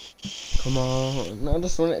 Come on, I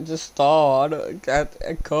just want it to start. I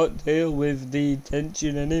can't deal with the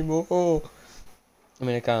tension anymore. I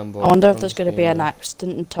mean, I can, but I wonder if I'm there's just going to be being an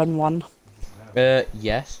accident in turn 1.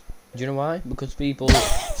 Yes. Do you know why? Because people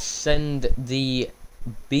send the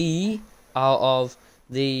B out of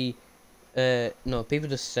the no, people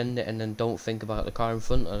just send it and then don't think about the car in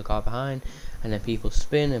front or the car behind, and then people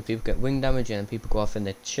spin and people get wing damage and then people go off in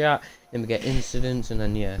the chat, then we get incidents, and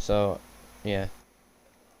then yeah, so yeah.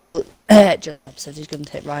 Job said he's going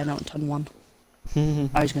to take Ryan out in turn 1.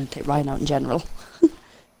 Or he's going to take Ryan out in general.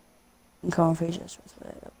 And come on, just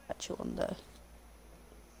bet you under.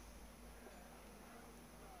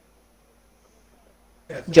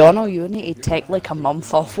 Jono, you need to take like a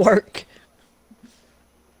month off work.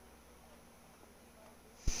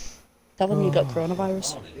 Tell them you got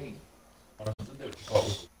coronavirus. Oh god,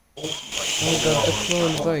 the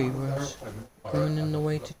coronavirus coming in the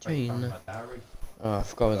way to China. Oh, I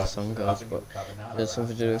forgot where the song goes, but it has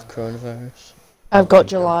something to do with coronavirus. I've got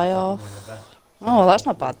July off. Oh, that's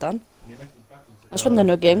not bad then. That's when the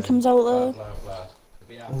new game comes out though.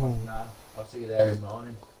 I'll see you there in the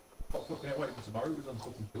morning. Looking at waiting for tomorrow, it was on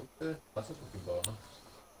fucking Tuesday. That's a fucking bonus.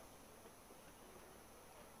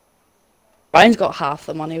 Ryan's got half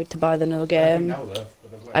the money to buy the new game.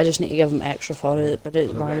 I just need to give him extra for it, but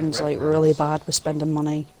Ryan's like really bad with spending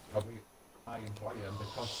money.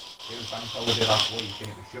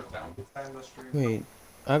 Wait,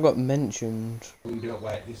 I got mentioned.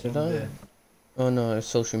 Did I? Oh no, it's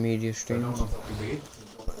social media streams.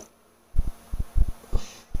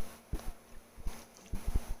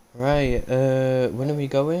 Right, when are we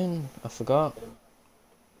going? I forgot.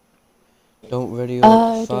 Don't radio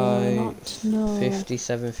I do fight not know.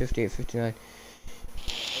 57, 58, 59.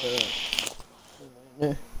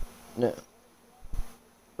 No.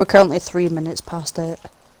 We're currently 3 minutes past it.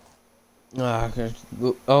 Ah,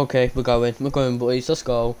 okay, we're going, boys. Let's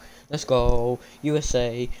go.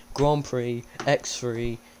 USA Grand Prix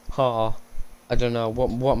X3. Ha. I don't know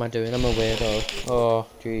what am I doing? I'm a weirdo. Oh,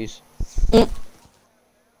 jeez.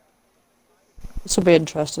 This will be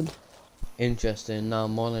interesting. Interesting. No,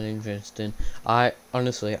 more than interesting. I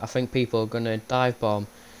think people are gonna dive bomb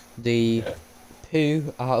the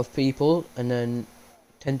poo out of people, and then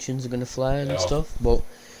tensions are gonna flare and stuff. But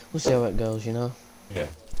we'll see how it goes, you know. Yeah.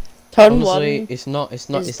 Turn Honestly, 1 it's not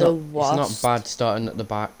bad starting at the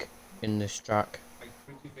back in this track.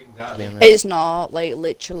 It's not, like,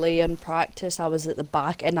 literally in practice I was at the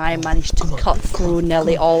back and I managed to cut through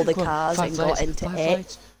nearly all the cars and got into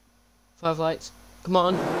it. 5 lights. Come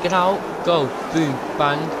on, get out, go, boom,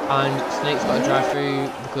 bang, and Snake's got to drive through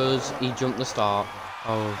because he jumped the start.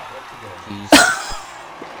 Oh, jeez.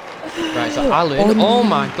 Right, so Alan, oh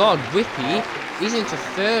my god, Whippy, he's into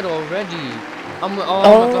 3rd already. Oh my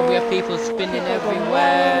god, we have people spinning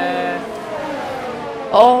everywhere.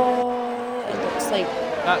 Oh, it looks like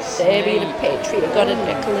That's Davey Snake. the Patriot got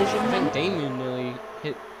into a collision. I think Damien nearly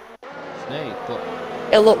hit Snake, but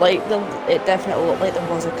It definitely looked like there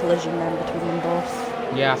was a collision then between them both.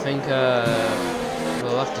 yeah, I think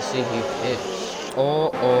we'll have to see who hits.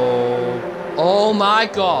 Oh my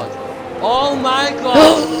god! Oh my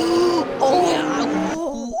god!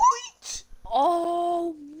 Oh,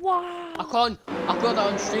 back on. I've got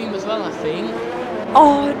that on stream as well, I think.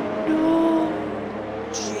 Oh no!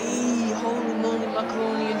 Gee, holy moly,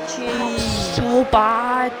 macaroni and cheese. So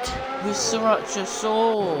bad. With sriracha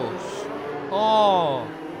sauce. Oh.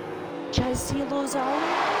 Jazzilo's out.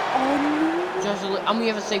 Oh no. Just a and we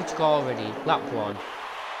have a safety car already. Lap 1.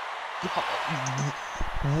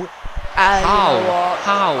 How? You know what?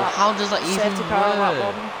 How does that even Safety car on that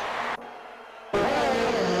work? one.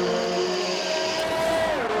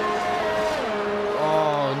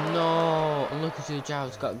 Oh no! And look at who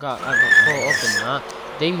Jav's got caught up in that.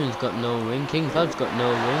 Damon's got no wing. King Cloud's got no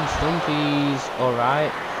wing. Stumpy's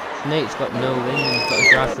alright. Snake's got no wing and he's got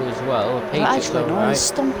a drive through as well. Patriots alright.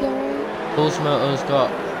 Stumpy alright? Pulsemoto's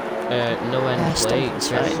got no end plate. Stumpy's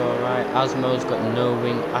That's right. alright. Asmo's got no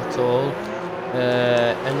wing at all.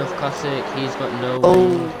 Enough Classic, he's got no wing.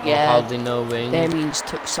 Oh yeah. Hardly no wing. Demian's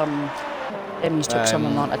took some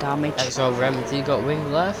amount of damage. Xrl X3 he got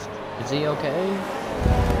wing left. Is he okay?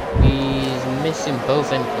 He's missing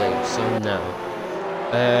both end plates, so no.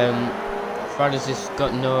 Fridays has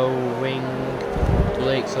got no wing.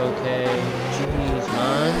 Blake's okay. Jeez,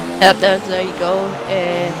 man. Yep, there you go.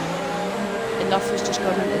 Enough has just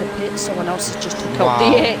gone into the pit. Someone else has just took out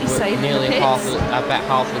the 80 side of the nearly pits. I bet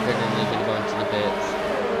half of the grid are going to go into the pits.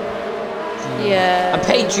 Yeah. And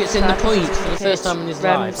Patriots in the points for the first time in his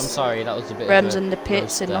life. I'm Rems sorry, that was a bit Rems of a in the pits,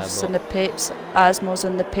 roast there, Enough's but- in the pits, Asmo's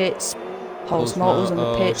in the pits, Pulsemoto's in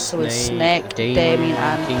the pits, so it's Snake, Damien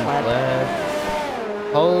and King Pleb. Pleb.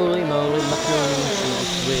 Holy moly, macaroni and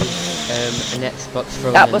cheese with an Xbox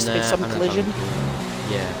thrown That in must be there some and a collision. tank.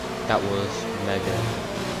 Yeah, that was mega.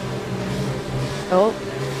 Oh,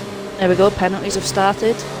 there we go, penalties have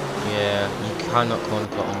started. Yeah, you cannot corner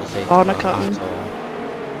cut on the safety Corner car cutting. at all.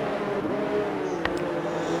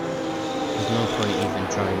 There's no point even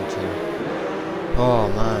trying to. Oh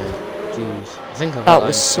man, jeez. I think I've got That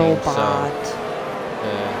was so stream, bad.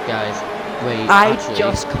 Guys, wait. I actually,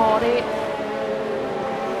 just caught it.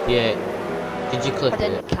 Yeah. Did you clip I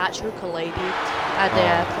didn't it? catch who collided. I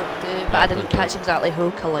Oh. clipped it, but Yeah, I didn't clipped catch exactly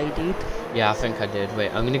who collided. Yeah, I think I did. Wait,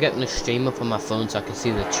 I'm gonna get the stream up on my phone so I can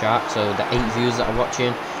see the chat. So the 8 viewers that are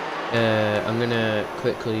watching, I'm gonna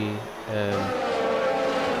quickly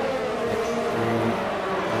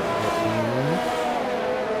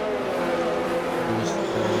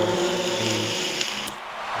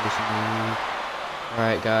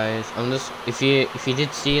Alright guys, I'm just if you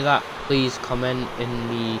did see that, please comment in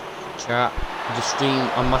the chat. The stream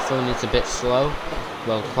on my phone is a bit slow.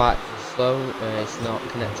 Well, quite slow. It's not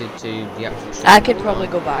connected to the actual stream. I could probably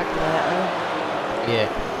go back later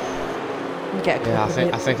Yeah. and get a clip Yeah,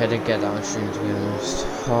 of I think I did get that on stream, to be honest.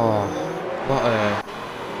 Oh, what a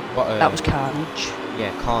That was carnage.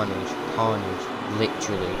 yeah, carnage,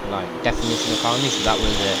 literally, like definition of carnage. That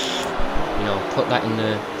was it. You know, put that in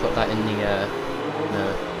the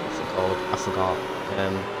what's it called? I forgot.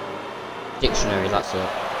 Dictionary. That's it.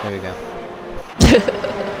 There we go.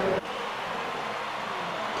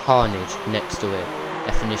 Carnage next to it.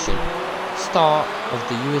 Definition. Start of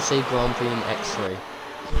the USA Grand Prix in X3.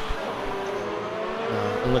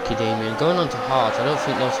 Unlucky Damien. Going on to hards. I don't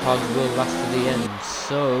think those hards will last to the end.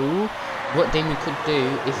 So, what Damien could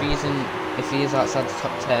do if he is outside the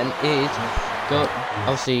top 10 is go.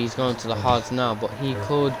 Obviously, he's going to the hards now, but he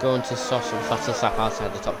could go into sauce if that's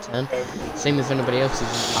outside the top 10. Same if anybody else is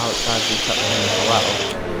outside the top 10 as well.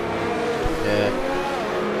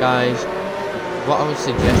 Guys, what I would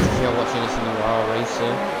suggest if you're watching this in the Raw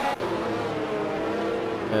Racer.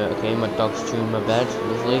 Okay, my dog's chewing my bed.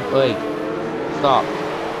 Lovely. Wait. Stop.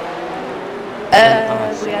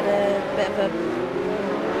 We had a bit of a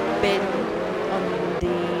bin on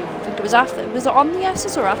the. I think it was after. Was it on the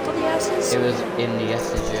S's or after the S's? It was in the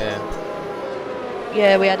S's, yeah.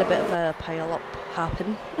 Yeah, we had a bit of a pile up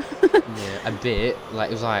happen. Yeah, a bit. Like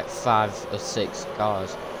it was like 5 or 6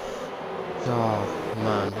 cars. Oh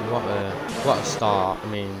man, what a start. I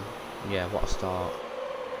mean, yeah, what a start.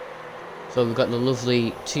 So we've got the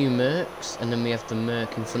lovely 2 Mercs, and then we have the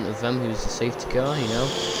Merc in front of them, who's the safety car, you know.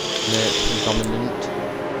 Merc dominant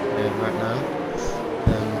right now.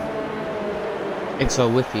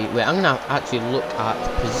 Xrl Whippy. Wait, I'm gonna actually look at the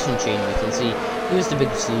position change. We can see who's the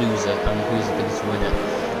biggest loser and who's the biggest winner.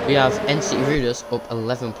 We have NCT Rudus up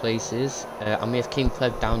 11 places, and we have King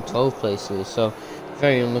Pleb down 12 places. So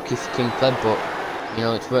very unlucky for King Pleb, but you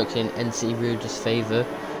know it's worked in NCT Rudus' favour.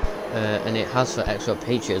 And it has for Xrl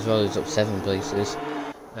Patriot as well, who's up 7 places.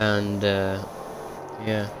 And,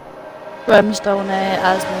 yeah. Rem's down 8,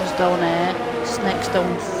 Asmo's down 8, Snake's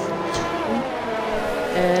down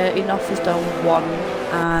 2, Enough is down 1,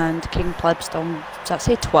 and King Pleb's down, does that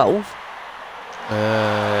say 12?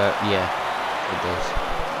 Yeah, it does.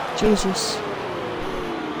 Jesus.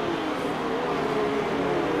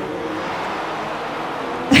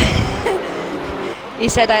 He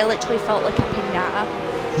said I literally felt like a pinata.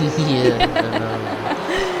 Yeah, I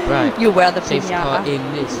know. Right. You were the Safety car pinata. in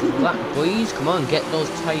this lap, boys. Come on, get those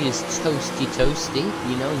tyres toasty.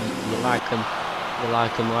 You know, you like them. You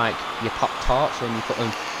like them like your Pop Tarts when you put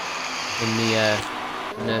them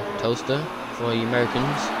in the toaster for you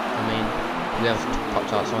Americans. I mean, we have Pop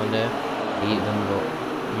Tarts around here. We eat them, but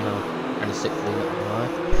you know, kind of sick for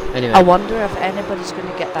them. Anyway. I wonder if anybody's going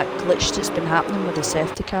to get that glitch that's been happening with the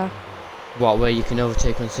safety car. What, where you can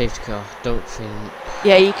overtake on safety car? Don't think.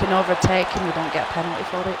 Yeah, you can overtake and you don't get a penalty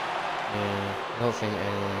for it. Yeah, I don't think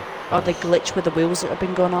anyone. Or the glitch with the wheels that have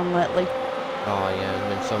been going on lately. Oh yeah,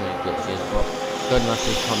 there's been so many glitches, but good enough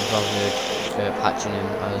to come with patching him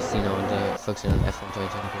as you know, and focusing on F1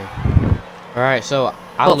 2023. Alright, so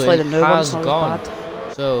Alan has gone.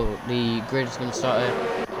 So the grid is going to start,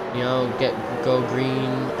 you know, go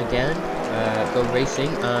green again, go racing,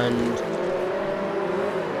 and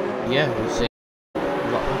yeah, we'll see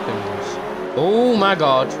what happens. Oh my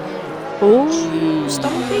god! Oh,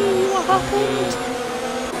 Stumpy, what happened?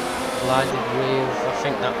 Collided with, I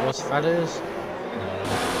think that was Fadders.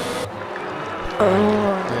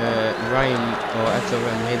 Ryan or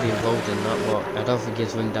Xrl may be involved in that, but I don't think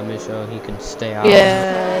he's wing damage, so he can stay out.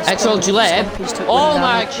 Yeah. Xrl Gillette. Oh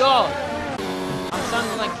my god! I'm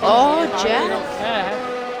sounding like Jeff. I don't care.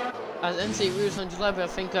 As NC Rules on Gillette, I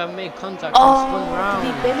think I made contact and spun round.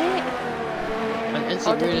 Did he bin it? And NC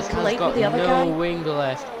Rules has got no wing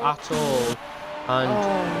left at all. And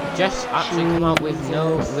Jess actually come out with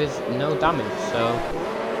no damage, so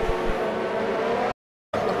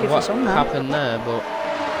what happened there, but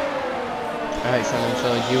alright Shannon, so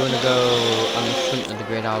do you want to go on the front of the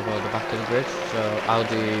grid, I'll go at the back of the grid, so I'll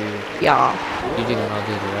do, you do and I'll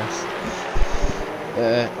do the rest.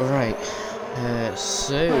 Right,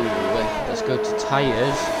 so let's go to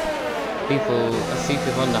tyres. A few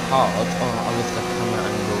people on the hard, I'll lift the camera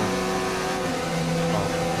angle.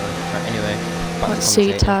 Right, anyway, let's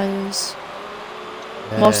see tyres.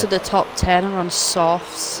 Most of the top 10 are on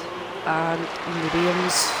softs and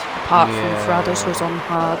mediums, apart from Fradders who's on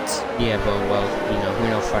hards. Yeah, but well, you know, we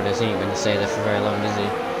know Fradders ain't going to stay there for very long, is he?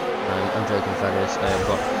 I'm joking, Fradders,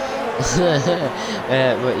 but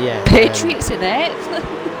yeah. Patriots in it.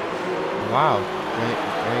 Wow,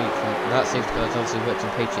 great. That safety car is obviously worked in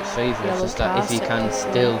Patriots' favour. It's just that if he can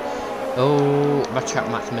still. Oh, my track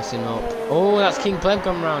mat's messing up. Oh, that's King Bleb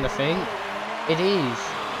gone round, I think. It is.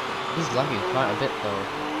 He's lagging quite a bit though.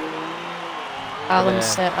 Alan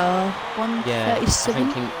said, 137. Yeah, I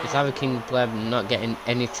think it's either King Bleb not getting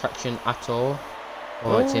any traction at all,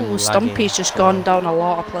 or it's him lagging. Stumpy's just gone down a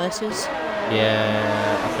lot of places.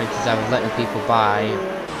 Yeah, I think he's either letting people by.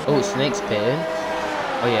 Oh, Snake's pitting.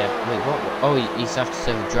 Oh yeah, wait, what? Oh, he's have to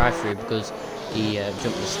serve a drive-through because he jumped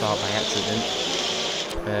the start by accident.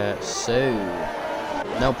 So,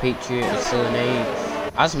 no Patriot is still in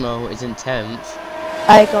 8th. Asmo is in 10th.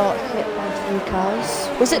 I got hit by 3 cars.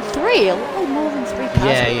 Was it 3? It looked like more than 3 cars.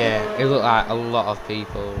 Yeah. It looked like a lot of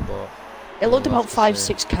people, but it looked about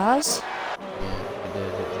 5-6 cars. Yeah, it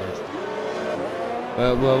did.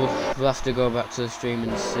 We'll have to go back to the stream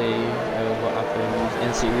and see what happens.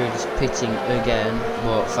 NC Rude is pitting again,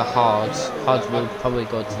 but for hards will probably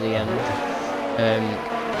go to the end.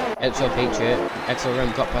 Xrl Patriot,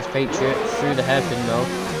 Xrl got past Patriot through the hairpin though,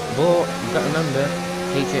 but you've got to remember,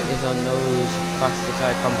 Patriot is on those faster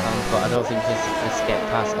tyre compounds, but I don't think he's get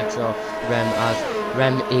past Xrl Rem, as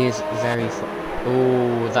Rem is very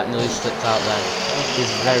oh, that nearly slipped out there. He's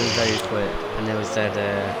very quick, and they said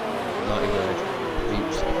naughty word.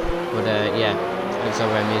 But yeah, Xrl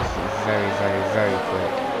Rem is very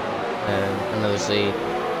quick, and obviously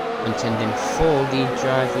contending for the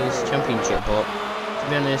Drivers' Championship. But to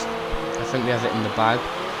be honest, I think we have it in the bag.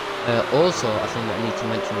 Also, I think that I need to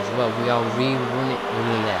mention as well, we are rerunning.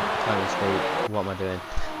 I can't even speak. What am I doing?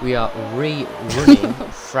 We are rerunning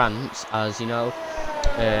France, as you know.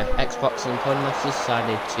 Xbox and Codemasters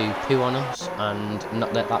decided to poo on us and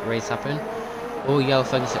not let that race happen. Oh, Yellow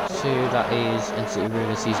Fence 2, that is NCT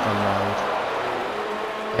Rulers, he's gone round.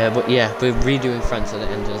 But yeah, we're redoing France at the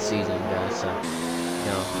end of the season, guys, so, you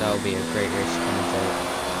know, that'll be a great race to commentate.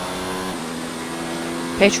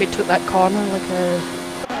 Patriot took that corner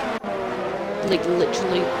like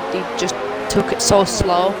literally, he just took it so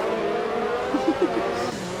slow.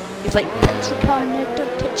 He's like, touch the corner,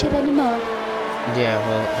 don't touch it anymore. Yeah,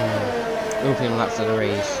 well, opening laps of the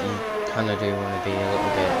race, you kind of do want to be a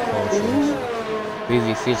little bit cautious.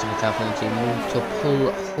 Really feasible to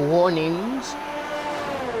multiple warnings.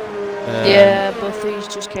 Yeah, both these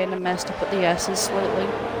just kind of messed up at the S's slightly.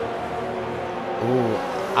 Ooh,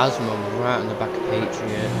 Asmo right on the back of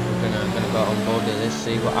Patriot. We're gonna go on board with this,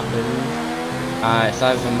 see what happens. It's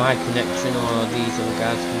either my connection or these other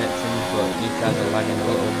guys' connection, but these guys are lagging a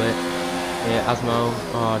little bit. Yeah, Asmo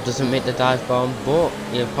doesn't make the dive bomb, but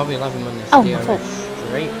you'll probably have him on this DRS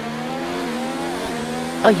straight.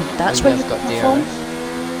 Oh, yeah, that's where you've got DRS. from?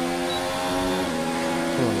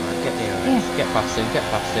 Come on, man, get DRS. Yeah. Get past him, get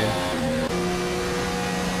past him.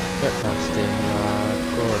 Get past him,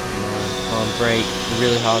 good man. On break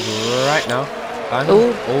really hard right now. Bang.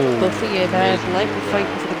 Oh, good for you there, amazing Blake. move.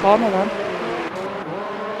 Fighting for the corner then.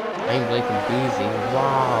 Aim Blake and Boozy.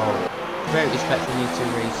 Wow. Very respectful these two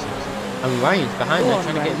races. And Ryan's behind there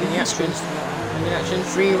trying to get him in the action. In the action,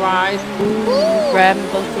 free rise. Ooh, Rem,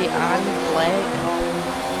 Buffy and Blake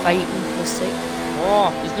fighting for sixth. Oh,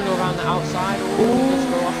 he's going to go around the outside. Oh, let's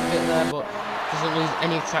go off a bit there, but doesn't lose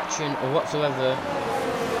any traction or whatsoever.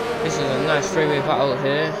 This is a nice three-way battle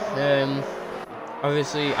here.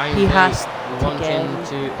 Obviously, I am wanting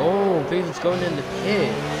to. Oh, Beaver's going in the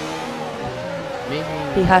pit. Maybe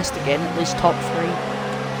he has to get at least top 3.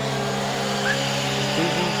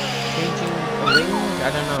 Beaver's changing a wing.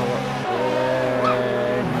 I don't know what.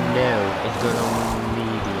 No, it's going on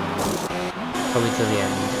medium. Probably to the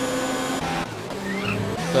end.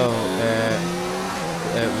 So,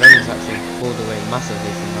 Ren's actually pulled away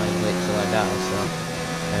massively from my glitch till I die. So.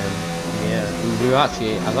 Yeah, I was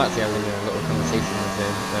actually having a little conversation with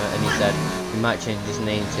him, and he said he might change his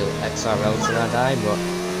name to Xrl till I die, but I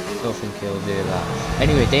don't think he'll do that.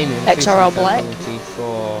 Anyway, Damien, Xrl Black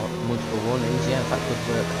for multiple warnings, yeah, that could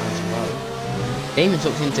work as well. Damien's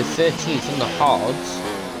up into 13th on the hards.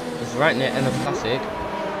 It's right near end of classic.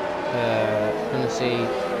 Gonna see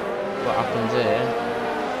what happens here.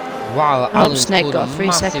 Wow, Alan's pulled got a 3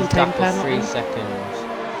 massive second time gap of penalty. 3 seconds.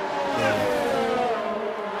 Yeah.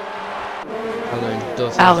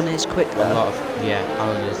 Alan is quick though.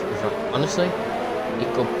 Alan is honestly, he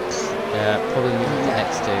could probably move to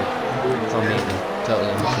X2 for me,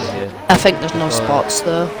 totally honest with you. I think there's no spots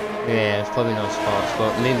though. Yeah, there's probably no spots,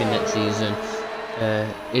 but maybe next season.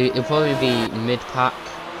 It'll probably be mid-pack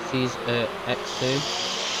season X2,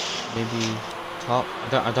 maybe top.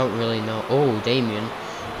 I don't really know. Oh, Damien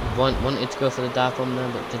wanted to go for the dive bomb there,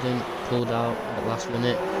 but didn't. Pulled out at the last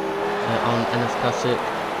minute on NF Classic.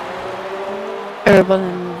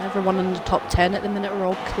 Everyone in the top 10 at the minute are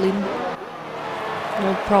all clean.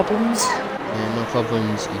 No problems. Yeah, no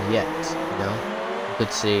problems yet, you know. You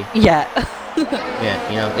could see. Yeah. Yeah,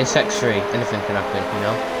 you know, it's X3, anything can happen, you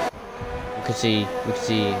know. We could see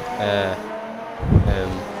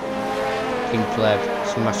King Pleb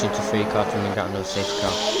smash into 3 car and get another safety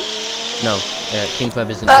car. No, King Pleb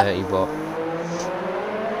isn't dirty, but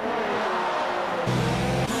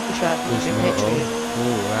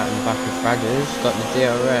ooh, right in the back of Fraggers, got the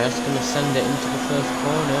DRS, gonna send it into the first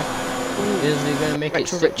corner. Is he gonna make it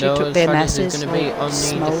stick though? Fraggers is gonna be on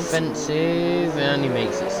the defensive, and he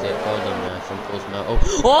makes it stick. Hold on there from Pulse Metal.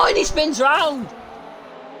 Oh, and he spins round!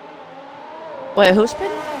 Wait, who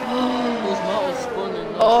spin? Pulse Metal spun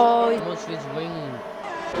and lost most of his wing.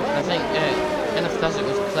 I think NF Classic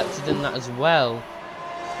was collected in that as well.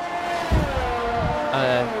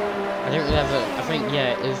 I didn't really have a. I think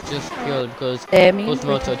it was just purely because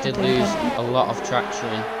Moto did lose a lot of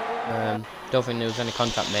traction. Don't think there was any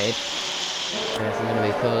contact made. If I'm going to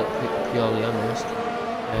be purely honest, 3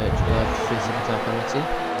 second time penalty.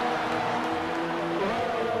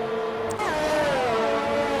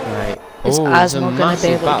 Right. Is Asmo going to be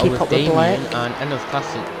able to keep up with Blake? And end of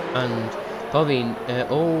classic and Bobby.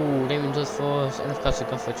 Damien does force end of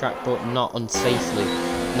classic off the track, but not unsafely.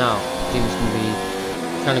 Now Damien's going to be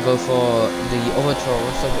trying to go for the other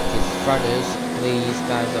Taurus, which is Fraggers. These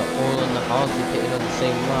guys are all on the hard, they pitted on the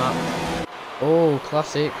same lap. Oh,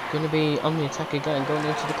 classic, gonna be on the attack again, going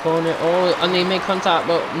into the corner. Oh, and they made contact,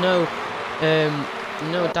 but no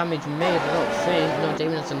damage made, I don't think. No,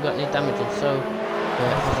 Damien hasn't got any damage, and so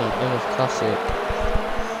hasn't enough classic.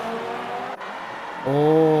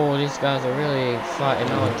 Oh, these guys are really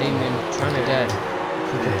fighting on. Damien trying to get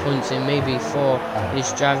points in maybe for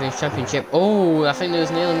this driving championship. Oh, I think there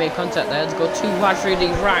was nearly made contact there to go too wide through the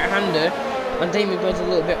right-hander, and Damien goes a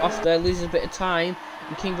little bit off there, loses a bit of time,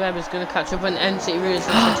 and King Weber's going to catch up, and NC really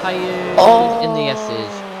the tyres in the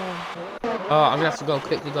S's. Oh, I'm going to have to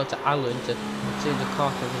quickly go to Alan to see the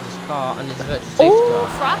car of his car and his virtual safety car.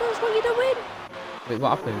 Fraddles, what are you doing? Wait,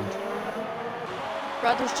 what happened?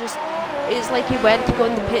 Fraddles just, it's like he went to go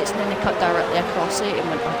in the pits and then he cut directly across it and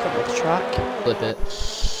went back onto the track. Flip it.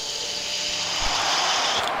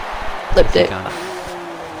 Flipped it.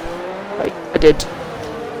 Right, I did.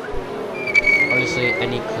 Honestly,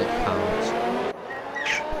 any clip counts.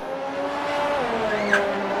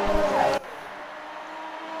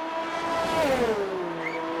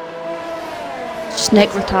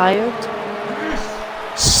 Snake retired.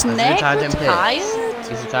 Snake retired in retired? pits.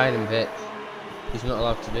 He's retired in pit. He's not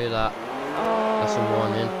allowed to do that. That's a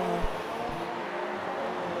warning.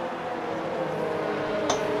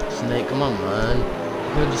 Snake, come on, man.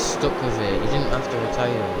 You're just stuck with it. You didn't have to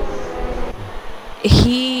retire.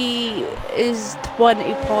 He is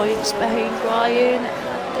 20 points behind Ryan, and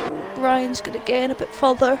I think Ryan's gonna gain a bit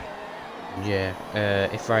further. Yeah,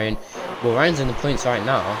 if Ryan... Well, Ryan's in the points right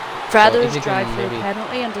now. Fredo's driving for a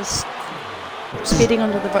penalty and is speeding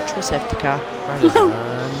under the virtual safety car. Fredo's,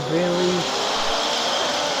 man, really?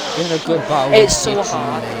 You had a good battle It's with so your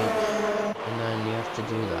hard. teammate, and then you have to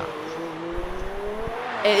do that.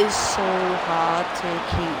 It is so hard to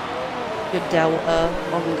keep your delta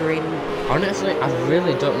on green. Honestly, I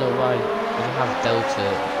really don't know why you have Delta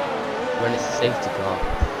when it's a safety car,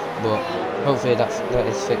 but hopefully that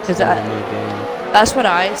is fixed in the new game. That's what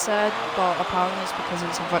I said, but apparently it's because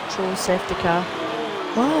it's a virtual safety car.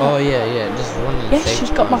 Wow. Oh yeah, just running. Yes,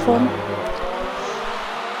 she's got my phone.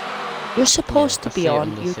 You're supposed to be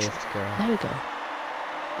on the YouTube. safety car. There we go.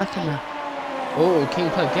 I can now. Oh, King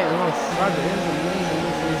Pleb getting on Frado. Amazing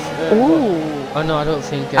with his. Ooh. Oh no, I don't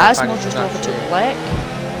think. Asmo just overtook Black.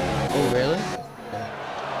 Oh really?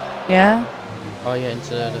 Yeah. Oh yeah,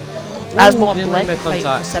 into the. Asmo and didn't Black make fighting for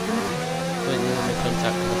contact. 7th. Didn't make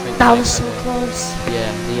contact. I think That Blake was so had a- close.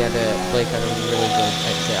 Yeah, Blake had a really good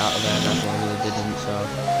exit out of there, and Asmo really didn't. So,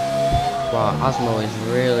 wow, Asmo is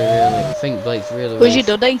really. I think Blake's really. Who's your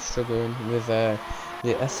duddy? Struggling with the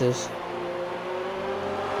S's.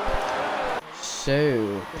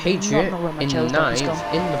 So, Patriot know where my in child's dog is 9th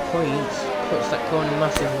gone. in the points, puts that corner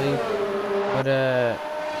massively, but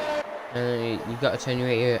you've got to turn your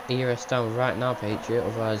ERS down right now, Patriot,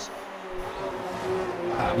 otherwise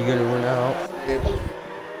you're going to run out.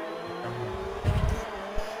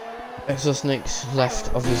 Exo Snake's left,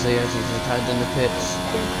 obviously, as he's retired in the pits.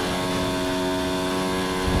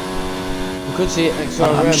 We could see Xrl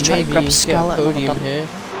I'm just trying to grab a maybe get a skeleton podium on the here.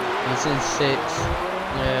 He's in 6th.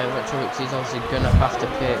 Xrl X3 is obviously gonna have to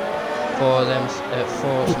pit for them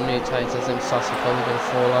for some new tyres. I think Sauce are probably gonna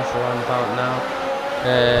fall off around about now.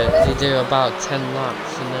 They do about 10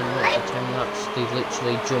 laps, and then once the 10 laps, they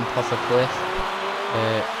literally jump off a cliff.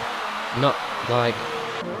 Not like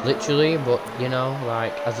literally, but you know,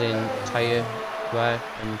 like as in tyre wear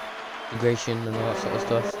and degradation and all that sort of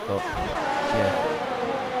stuff. But yeah.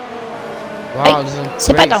 Wow, there's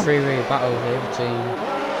a great three-way battle here between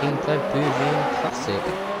King Pleb, Boovie and Classic.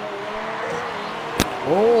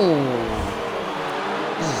 Oh!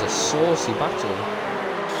 This is a saucy battle.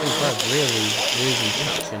 King Pleb really losing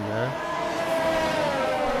traction there.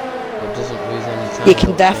 But doesn't lose any time. You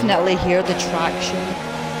can definitely hear the traction.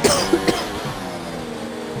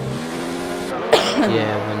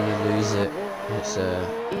 Yeah, when you lose it, it's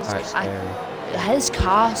quite scary. His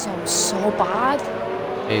car sounds so bad.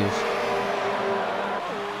 Who's?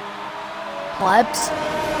 Plebs.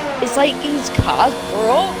 It's like his car's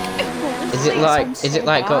broke. Is it like?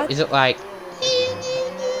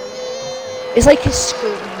 It's like a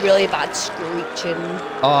really bad screeching.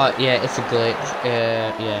 Oh yeah, it's a glitch.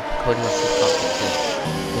 Yeah, Codemaster can't fix it.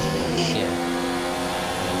 Yeah,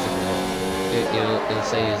 it's a glitch. It'll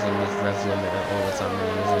say he's in his rev limiter all the time and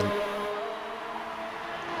he isn't.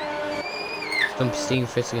 Some steam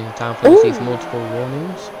frisking in time for receive multiple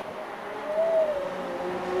warnings.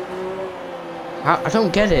 I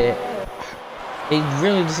don't get it. It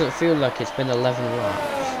really doesn't feel like it's been 11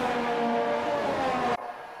 laps.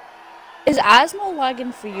 Is Asmo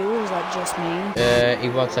lagging for you, or is that just me? He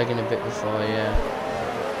was lagging a bit before, yeah.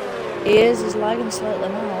 He is, he's lagging slightly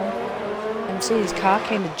now. I can see his car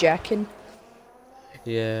kind of jacking.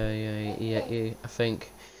 Yeah, I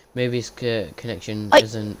think maybe his connection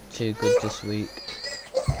isn't too good this week.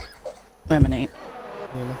 Wait a minute.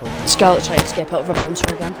 Yeah, Scarlett trying to escape out of a bouncer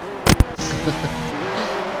again.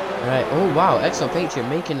 Right, oh wow, Xrl Patriot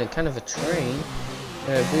making a kind of a train.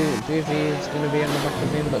 Boovie is going to be on the back of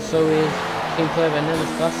him, but so is King Pleb and then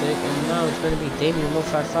it's Classic, and now it's going to be Damien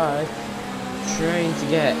 155 trying to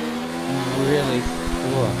get really...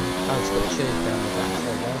 Whoa, I was got chills down the back,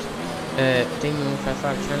 sorry guys. Damien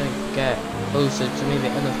 155 trying to get closer to maybe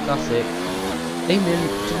end of Classic. Damien,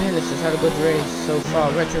 to be honest, has had a good race so far.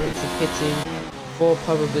 Retro Rich is hitting for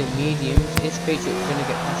probably mediums. Is Patriot going to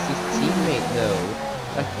get past his teammate though?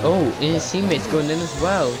 Like, oh, and his teammate's going in as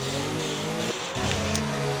well.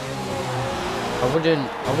 I wouldn't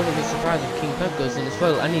be surprised if King Pleb goes in as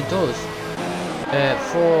well, and he does.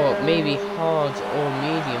 For maybe hard or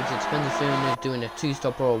mediums, it depends if you're doing a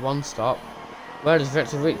 2-stop or a 1-stop. Where does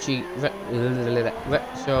Retro Richie come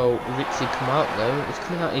out though? He's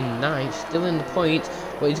coming out in ninth, still in the points,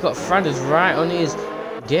 but he's got Fradders right on his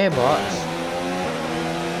gearbox.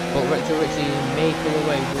 But Retro Richie may pull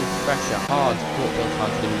away with pressure hard, but those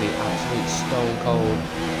cards are going to be absolute stone cold.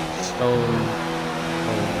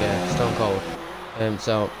 Stone cold.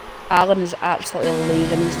 So Alan is absolutely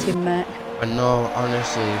leading his teammate. I know,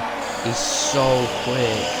 honestly, he's so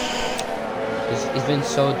quick. He's been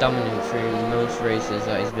so dominant through most races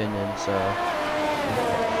that he's been in, so...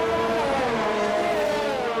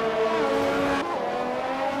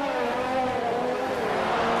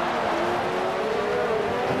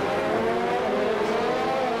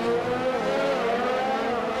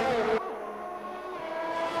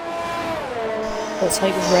 Looks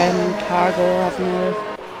like Rem and Cargo are having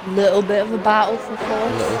a little bit of a battle for fourth.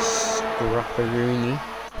 A little scrapperoonie.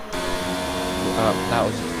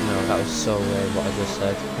 That was so weird what I just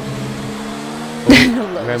said.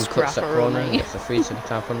 Oh, Rem cuts that corner, gets a free to the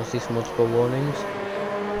car penalty for multiple warnings.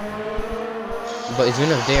 But he's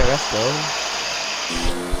gonna have DRS though.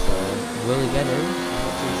 So will he get him?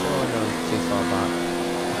 Not too sure, no, too far back.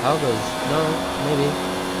 How goes? No, maybe.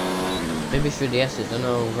 Maybe through the S's. I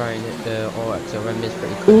know Ryan or Rem is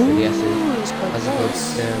pretty quick through the S's. Has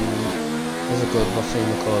a good what's in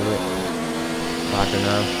the call it. I don't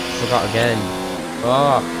know. Forgot again.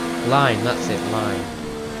 Oh, line, that's it, line.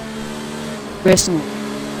 Racing.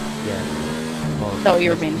 Yeah. Well, That's what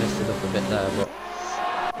you were meaning. Messed it up a bit there, but...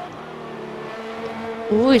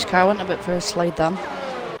 Ooh, his car went a bit for a slide down.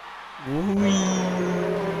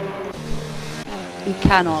 He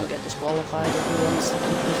cannot get disqualified if he wants to keep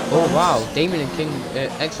his points. Oh wow, Damien and King,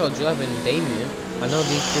 Xrl X3 and Damien. I know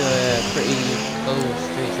these two are pretty close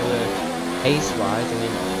to each other pace-wise. I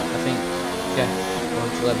mean, I think Jeff on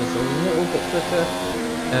 11 is a little bit quicker,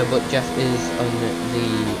 but Jeff is on the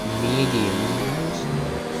mediums.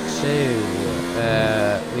 So,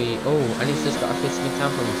 and he's just got a 15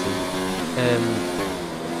 time penalty.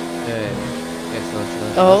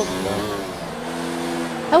 Oh.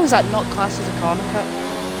 How was that not classed as a corner cut?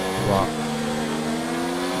 What?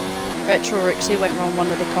 Retro Rixie went round one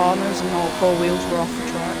of the corners and all four wheels were off the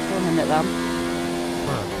track running at them.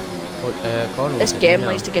 What corner This was it? game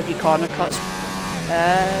likes to give you corner cuts.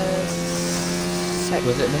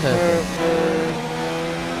 Was it the Hercules?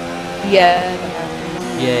 Yeah.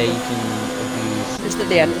 Yeah, you can abuse. Just at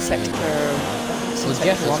the end of sector. Well,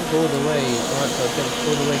 Jeff has pulled away. Right, so Jeff has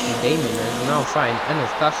pulled away from Damien and is now fighting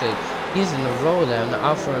Ennis Classic. He's in the roll there on the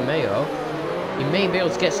Alfa Romeo. He may be able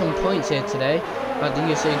to get some points here today. At the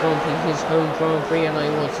USA Grand Prix, his home Grand Prix. I know he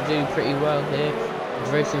wants to do pretty well here.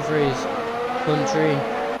 He's racing for his country.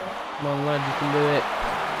 Come on, lad, you can do it.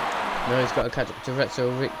 No, he's got to catch up to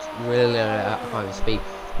Retro Rixie,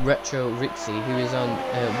 who is on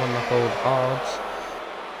 1 lap old odds.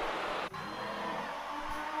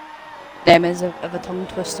 Them is of a tongue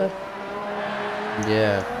twister.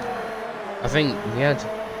 Yeah. I think we had...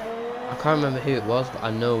 I can't remember who it was, but I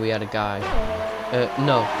know we had a guy.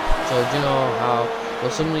 No. So do you know how?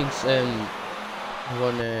 Well, some leagues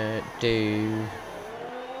wanna do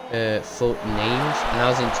full names, and I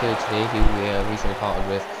was in 2 today, who we recently partnered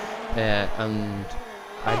with, and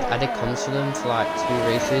I did comms for them for like 2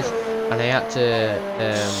 races, and I had to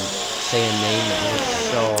say a name that was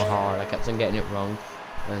so hard. I kept on getting it wrong,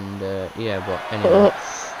 and yeah. But anyway,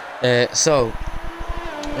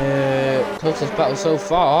 closest battle so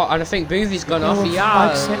far, and I think Boovy's gone off.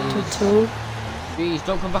 Yeah. Sector 2. Jeez,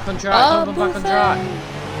 don't come back on track. Don't come back on track.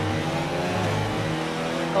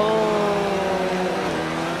 Oh.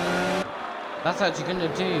 That's actually going to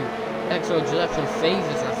do Xrl X3 some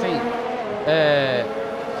favours. I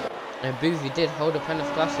think Boozy did hold up Ennis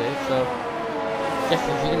Classic, so Jeff, if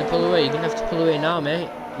you're going to pull away, you're going to have to pull away now, mate.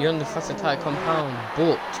 You're on the faster tyre compound,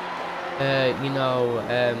 but you know,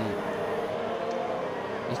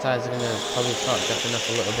 these tyres are going to probably start dropping off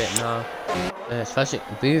a little bit now. Especially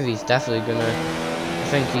Boovy's definitely going to, I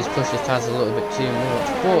think he's pushed his tyres a little bit too much,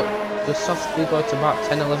 but the softly go to about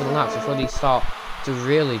 10-11 laps before they start to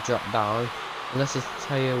really drop down. Unless his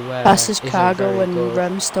tyre wear That's his cargo and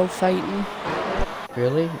Rem's still fighting.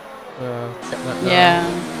 Really? Check that now. Yeah.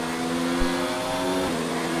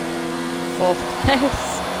 4th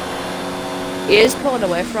place. He is pulling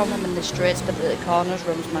away from him in the straights, but at the corners,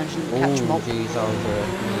 Rem's managing to catch him up. Jeez, I was in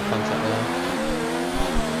contact there.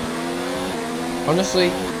 Honestly,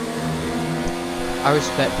 I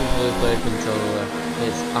respect people who play controller.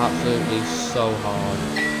 It's absolutely so hard,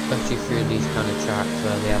 especially through these kind of tracks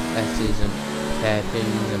where they have S's and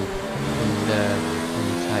hairpins and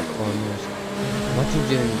tight corners. What are you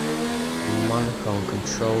doing Monaco and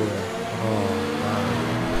controller? Oh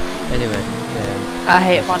man. Anyway, I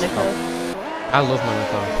hate let's just Monaco. I love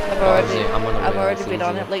Monaco. I've already been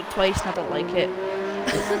on it like twice and I don't like it.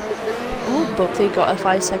 Oh, Buckley got a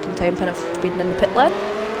 5-second time penalty for speeding in the pit lane.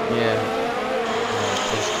 Yeah.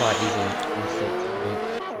 It's quite easy mistake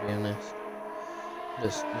to be honest.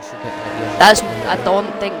 Just you should get that. That's I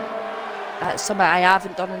don't think that's something I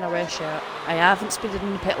haven't done in a race yet. I haven't speeded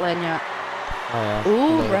in the pit lane yet. Oh yeah.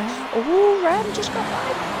 Ooh, Ram just got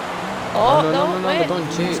by. Oh no, wait. they're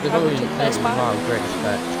going to place back. wow, great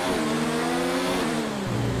respect.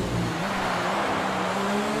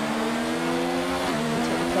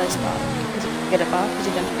 Place back. Is he gonna get it back? Is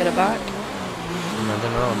he going to get it back? I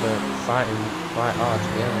don't know, they're fighting quite hard to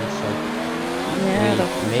be honest. So yeah,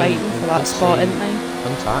 they're fighting for that spot, aren't they?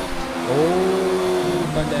 Contact. Oh,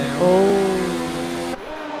 bad down. Oh.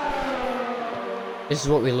 This is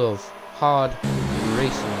what we love. Hard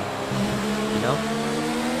racing. You know?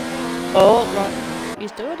 Oh, right.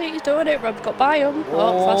 He's doing it. Rob's got by him.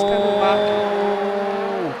 Oh, fast coming back.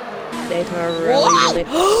 They were really.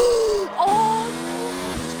 Oh,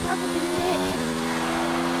 it's probably it.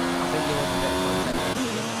 I think he was a bit of contact.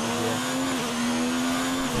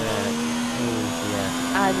 Yeah. Oh,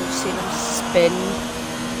 yeah. I've seen him spin.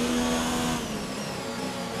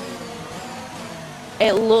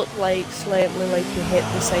 It looked like slightly like he hit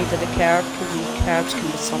the side of the curb because these curbs can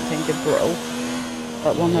be something to brittle.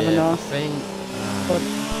 But we'll never know. I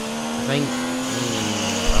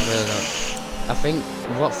really don't. I think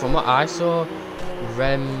from what I saw,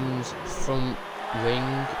 Rem's front wing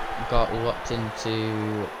got locked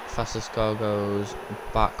into Fastest Cargo's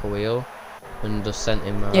back wheel and just sent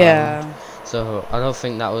him around. Yeah. So I don't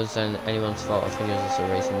think that was anyone's fault. I think it was just a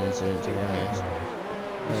racing incident, to be honest.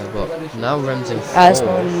 But now Rem's in fourth.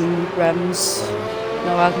 Asmon, Rems.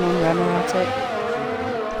 No, Asmon, Rem are at it.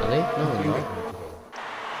 Are they? No, they're not.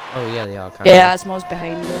 Oh yeah, they are. Yeah, Asmo's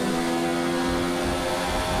behind him.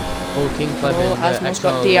 Oh, King Clevin. Oh, Asmo's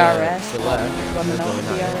got DRS. Running out of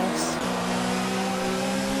DRS.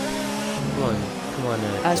 Come on.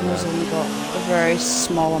 Asmo's only got a very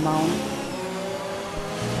small amount.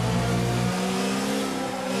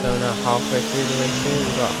 So now halfway through the race,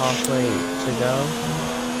 we've got halfway to go.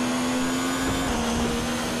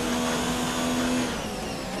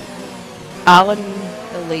 Alan,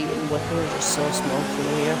 Elite and Whipper are just so small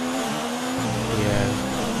through here. Yeah.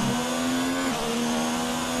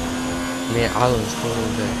 Yeah, Alan's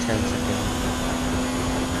holding the 10-second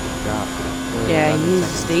gap. Yeah,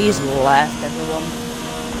 he's left everyone.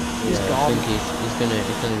 He's yeah, gone. I think he's gonna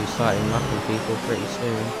be starting lapping people pretty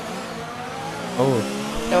soon.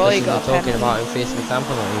 Oh, he got talking about him facing the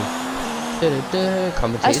penalty.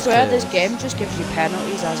 I swear this game just gives you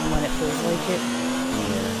penalties as and when it feels like it.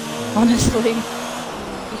 Honestly,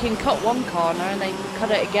 you can cut one corner and then you can cut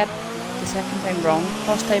it again the second time wrong.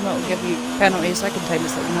 First time it'll give you penalty, second time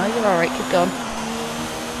it's like, no, you're alright, keep going.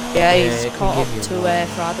 Yeah, he's caught up to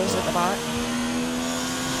Frados at the back.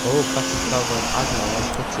 Oh, Classic Calvo and Asma was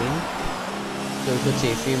pitting. So we could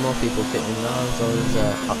see a few more people pitting now, so those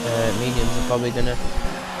mediums are probably going to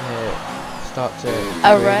start to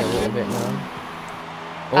raid a little bit now.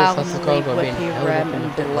 Oh, Classic Calvo being held up in the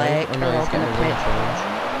pit lane. Oh no, he's getting a win change.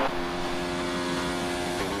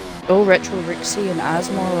 Oh, Retro Rixie and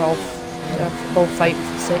Asma are all both fighting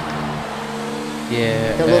for sixth.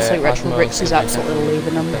 Yeah, it looks like Retro Rixie's absolutely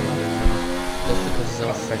leaving them. Just because he's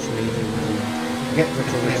on fresh mediums and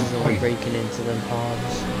Retro Rixie's only breaking into them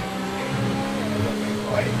halves.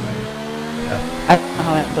 I don't know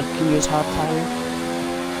how it can use hard tire.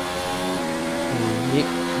 You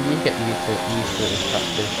get used to it as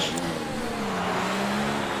practice.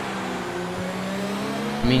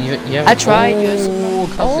 I mean, you have. I tried using them.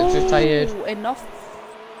 Classic's retired. Enough.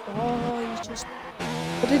 Oh, he's just.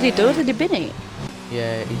 What did he do? Did he bin it?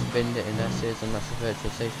 Yeah, he's binned it in S's, and that's a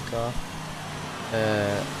virtual safety car.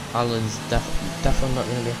 Alan's definitely not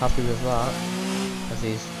going to be happy with that, as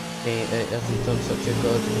he's done such a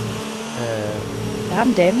good.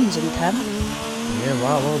 Damn, Damien's in 10th. Yeah,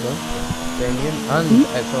 wow, well done, Damien and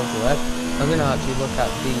Xrl X3. I'm going to actually look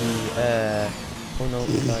at the. Oh no,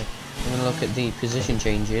 sorry. I'm going to look at the position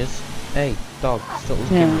changes. Hey, dog, stop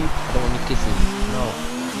looking at me. I don't want you kissing. No.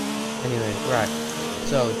 Anyway, right.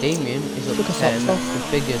 So, Damien is up 10, the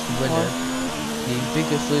biggest winner. The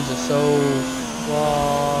biggest loser so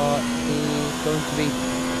far is going to be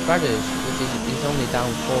Fraggers, which is he's only down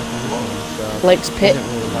 4 positions, so Blake's pit. isn't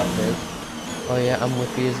really that big. Oh yeah, and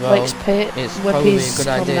Whippy as well. Blake's pit. It's Whippy's probably a good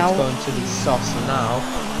idea out. to go into the sauce now,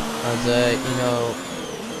 as you know,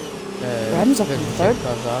 Rem's up in third.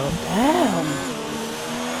 Out. Damn.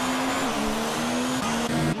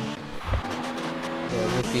 Yeah,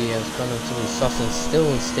 Whippy has gone onto the sauce and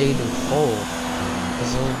still stayed in fourth.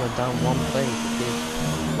 Has only gone down one place, which is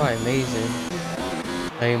quite amazing.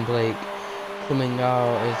 Iron Blake coming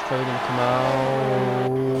out, is probably going to come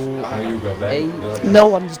out. You go there. Eight. No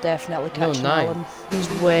one's definitely catching ninth. Alan. He's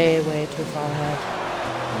way too far ahead.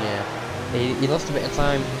 Yeah, he lost a bit of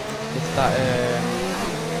time with that,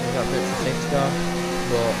 he got a bit of a safety car,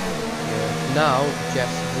 but now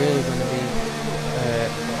Jeff's really going to be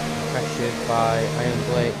pressured by Iron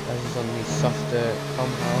Blake as he's on the softer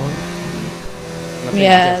compound. And I think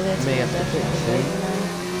Jeff may have to pit soon.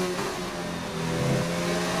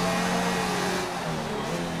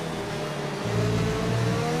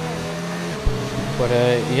 But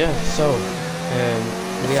yeah, so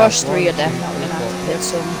The first three are definitely going to have to pit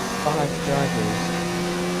some. 5 drivers.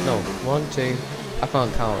 No, 1, 2. I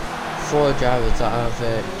can't count. 4 drivers that have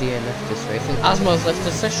DNF this race. And Asmo's left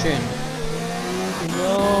the session.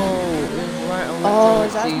 No, it was right on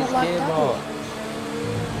is the Asmo lagged out? gearbox.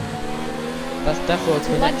 That's definitely a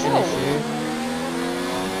connection issue.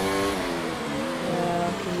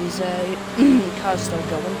 Yeah, because his car's still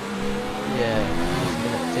going. Yeah, he's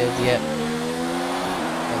connected. Yep.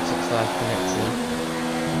 That's its live connection.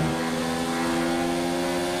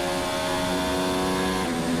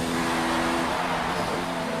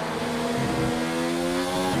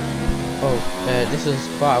 Oh, this was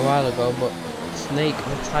quite a while ago, but Snake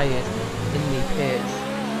retired in the pit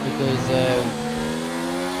because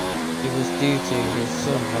it was due to his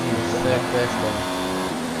son having his 3rd birthday.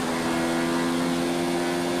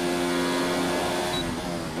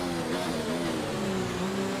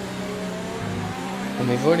 And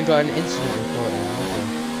we've already got an incident report in, haven't we?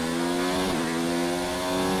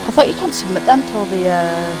 I thought you can't submit them till the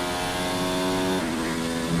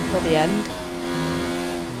end.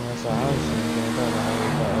 That's what I was thinking. I don't know how we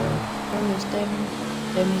got When was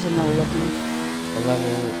Demi's in the 11th.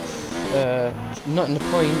 11th. Not in the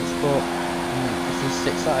points, but if he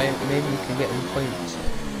sticks that out, maybe we can get him points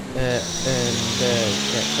and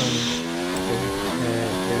get some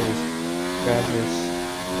drivers.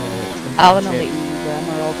 Alan and Graham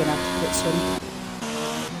are all going to have to put some.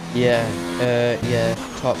 Yeah, yeah,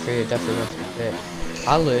 top 3 are definitely going to pit.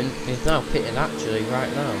 Alan is now pitting actually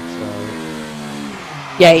right now, so...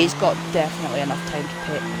 Yeah, he's got definitely enough time to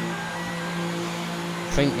pit. I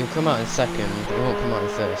think he'll come out in 2nd, he won't come out in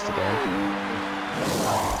 1st again.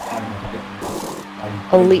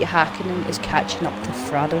 Elite Hakkinen is catching up to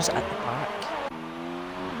Fradders at the back.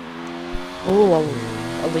 Oh, well,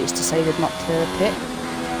 Elite's decided not to pit.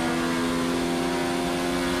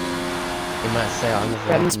 He might stay out on the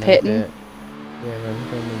Rem's pitting. Yeah, Rem's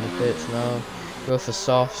going in the pits now. Go for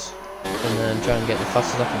softs and then try and get the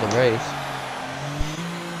fastest lap of the race.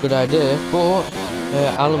 Good idea, but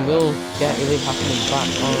Alan will get Elite Hakkinen back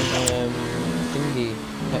on thingy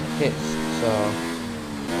pits, so.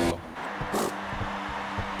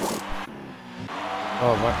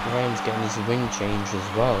 Oh, Ryan's getting his wing change as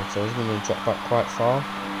well, so he's going to drop back quite far. I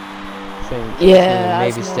think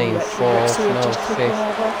maybe staying 4th, no 5th.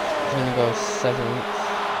 He's going to go 7th.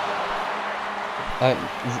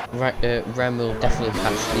 Rem will definitely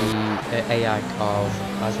catch the AI car of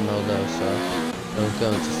Asmo though, so he'll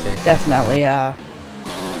go into 5th. Definitely, yeah.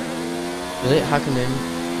 Elite Hakkinen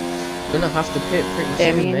gonna have to pit pretty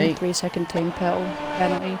soon, mate. 3-second time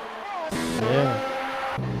penalty. Yeah.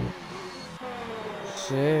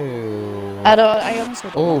 So... I honestly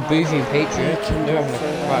don't know. Boozy and Patriot, they're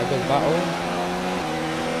having quite a good battle.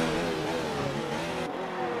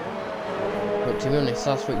 But to be honest,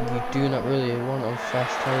 that's what you do not really want on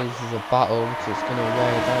fast tyres, is a battle, because it's going to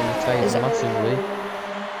wear down the tyres massively.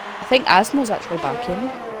 I think Asmo's actually back in.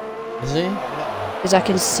 Is he? Because I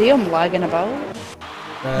can see him lagging about.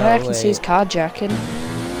 I can see his car jacking.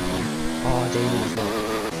 Oh, David's not.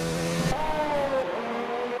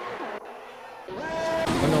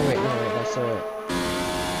 Oh no, wait, that's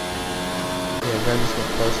yeah, Rem's not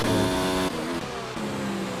close enough.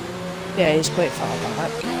 Yeah, he's quite far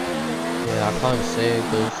back. Yeah, I can't say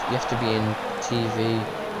because you have to be in TV.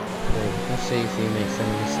 Let's see if he makes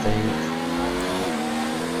any mistakes.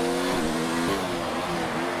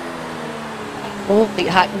 Oh, the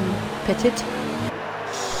Hacken pitted.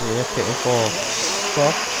 Yeah, pitting for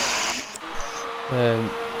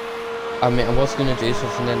I mean, I was gonna do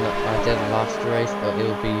something then that I did last race, but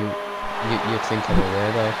it'll be you'd think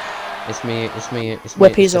anyway though. It's me.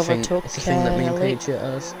 Whippy's it's overtook. It's the thing that me and Patriot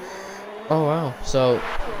has. Oh wow! So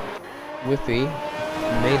Whippy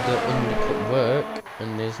made the undercut work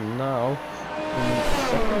and is now in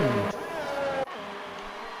 2nd.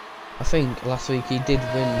 I think last week he did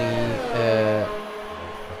win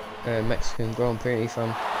the Mexican Grand Prix, if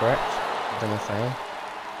I'm correct. I don't know if I am.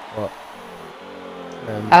 What?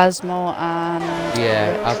 Asmo and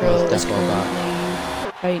Yeah, Asmo's Retro is definitely back.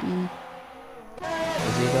 currently fighting.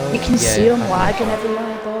 Is he though? You can Yeah, see him Asmo's lagging back.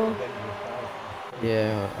 everywhere though.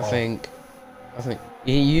 Yeah, I think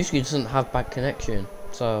he usually doesn't have bad connection,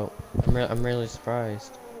 so I'm really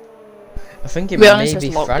surprised. I think it To be honest, may this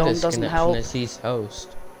be lockdown Freddy's doesn't connection help. as he's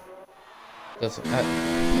host. Because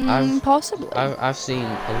Possibly. I've seen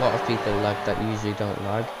a lot of people lag that usually don't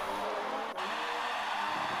lag.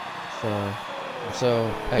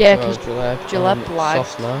 So Yeah, Xrl 'cause Gillette lagged.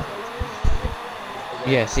 soft now.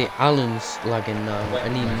 Yeah, see, Alan's lagging now,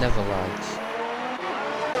 and he never lags.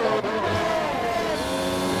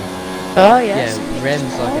 Oh yes. Yeah,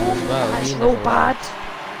 Rem's lagging as well. That's He real never bad. lags.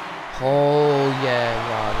 Oh yeah,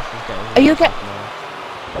 wow, this is getting. Are you bad now.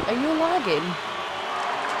 Are you lagging?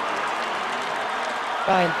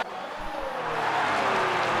 Fine.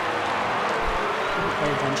 Didn't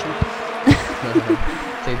pay attention.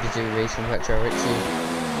 2v2 racing Xrl X3.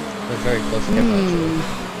 We're very close together actually.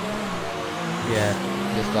 Yeah,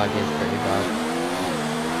 this lag is pretty bad.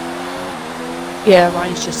 Yeah,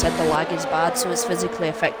 Ryan's just said the lag is bad, so it's physically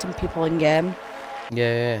affecting people in game.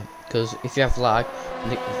 Yeah, because if you have lag,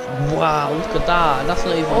 wow, look at that. That's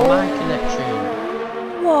not even my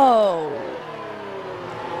connection. Whoa.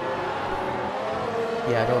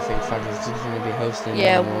 Yeah, I don't think Freddy's going to be hosting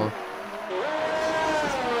Yeah. anymore.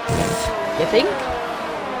 You think?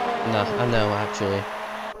 Nah, I know actually.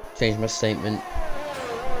 Changed my statement.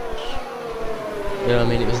 You know what I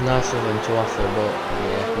mean? It was nice of them to offer, but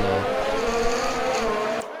yeah, no.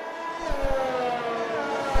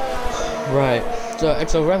 Right, so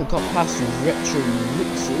XRM got past Retro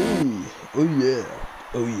Mixer.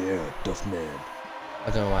 Oh yeah, tough man. I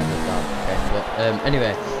don't know why I did that, okay, but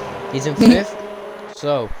anyway, he's in 5th,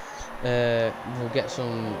 so we'll get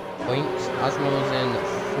some points. Asmo's in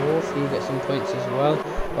 4th, he gets some points as well.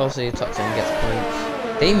 Also, your top 10 gets points.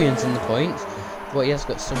 Damien's in the points, but he has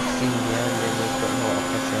got some steam behind him. He's got a lot of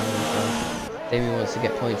pressure on him, so Damien wants to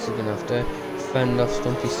get points. He's gonna have to fend off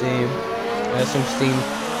Stumpy Steam. Some Steam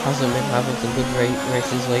hasn't been having some good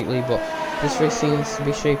races lately, but this race seems to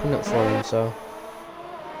be shaping up for him. So,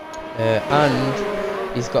 and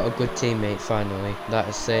he's got a good teammate finally. That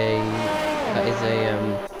is a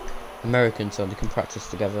American, so they can practice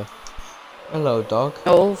together. Hello, dog.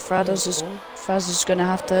 Oh, Fraz is gonna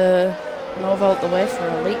have to move out the way for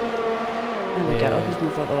elite. There we go, he's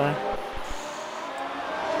moved out the way.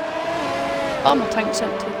 Oh, my tank's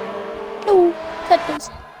empty. No, headphones.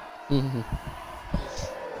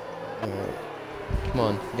 Come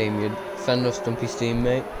on, Damien. Fend off Stumpy's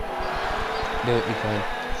teammate. Do what you can.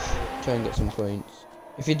 Try and get some points.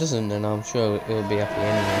 If he doesn't, then I'm sure he'll be happy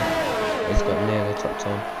anyway. He's got near the top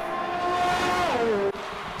 10.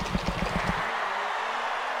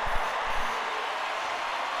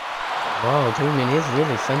 Wow, Damien is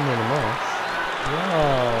really fending him off.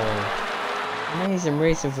 Wow. Amazing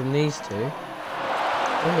racing from these two.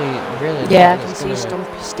 Only really. Yeah, I can see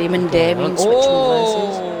Stumpy Steam and Damien switching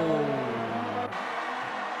places.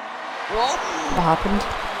 What? What happened?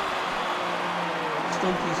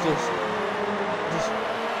 Stumpy's just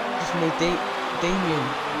made Damien.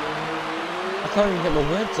 I can't even get my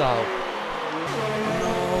words out.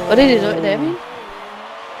 What did he do to Damien?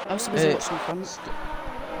 I was busy watching front.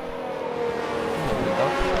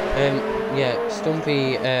 Yeah,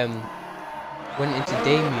 Stumpy went into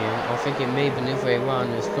Damien. I think it may have been the other way around,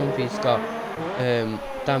 and Stumpy's got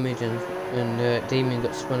damage and Damien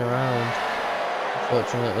got spun around,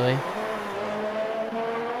 unfortunately.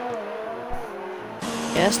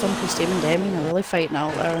 Yeah, Stumpy, Steam and Damien are really fighting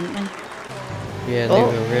out there, aren't they? Yeah, they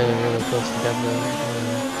were really close together.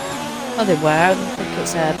 Oh, they were. I think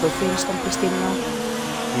it's Buffy and Stumpy Steam now.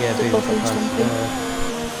 Yeah, Buffy and Stumpy.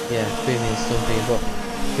 Yeah, Buffy and Stumpy, but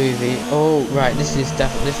Buffy. Oh, right. This race is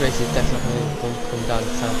definitely going to come down to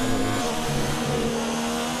time penalties.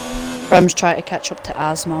 Rem's trying to catch up to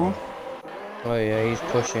Asmo. Oh yeah, he's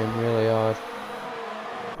pushing really hard.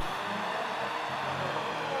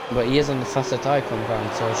 But he is on the faster tyre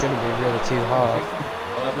compound, so it shouldn't be really too hard.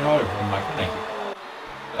 Well, I've been over from Mike, thank you.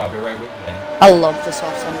 I'll be right with you then. I love the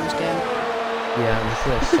soft on this game. Yeah, and this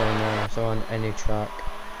looks so nice on any track.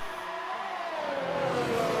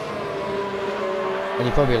 And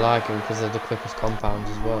you probably like him because they're the quickest compounds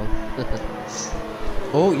as well.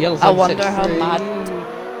 Oh, yellow. I wonder how mad.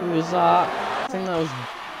 Who was that? I think that was.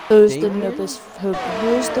 Who's Damien?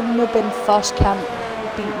 the noob in first can't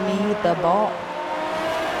beat me, the bot?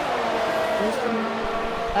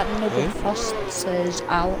 That noob in first says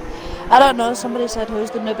Al. I don't know, somebody said who's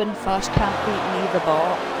the noob in first can't beat me, the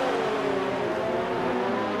bot.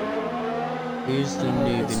 Who's the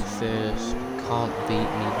noob in first? can't beat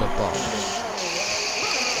me the boss.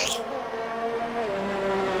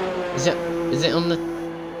 Is it on the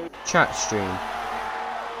chat stream?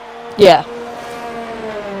 Yeah.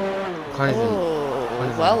 Can't even.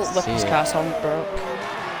 Oh, well, see Weapons it. Cast on broke.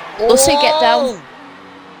 Lucy, get down.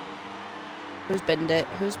 Who's binned it?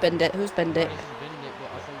 Who's binned it? Who's binned it?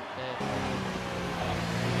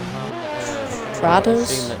 Fradders?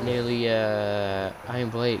 Stream that nearly, Iron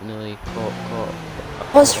Blake nearly caught.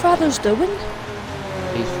 What's Fradders doing?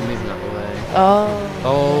 He's moving out the way.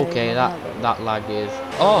 Oh. Okay, that lag is.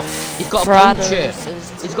 Oh, he's got a Fradders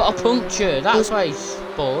puncture. He's got a puncture. That's why he's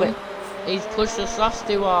spun. He's pushed the slash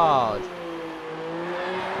too hard.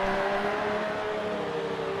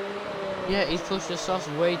 Yeah, he's pushed the sauce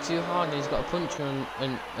way too hard, and he's got a puncture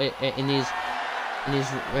in his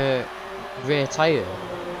rear tire.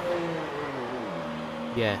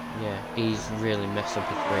 Yeah, he's really messed up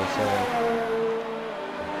his race.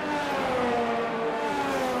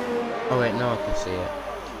 Oh wait, now I can see it.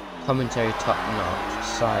 Commentary top notch,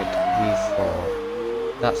 side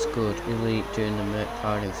V4. That's good. Elite doing the Merc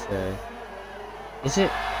Party third. Is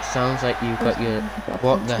it? Sounds like you've got your.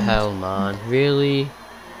 What the hell, man? Really?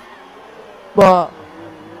 What?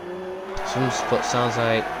 Some spot sounds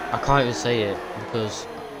like I can't even say it because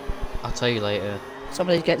I'll tell you later.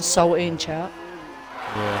 Somebody's getting salty in chat.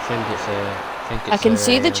 Yeah, I think it's I can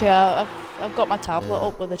see the chat. I've got my tablet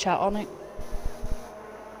up with the chat on it.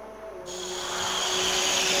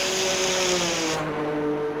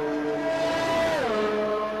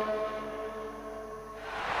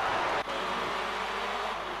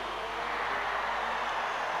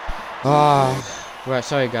 Right,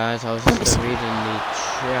 sorry guys, I was just reading the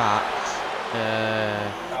chat,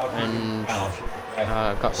 and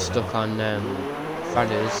I got stuck on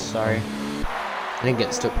Fradders, sorry. I didn't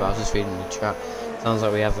get stuck, but I was just reading the chat. Sounds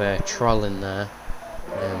like we have a troll in there,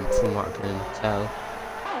 from what I can tell.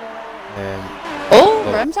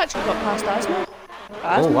 Rem's actually got past Asma.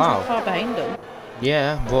 Oh wow. Not far behind him.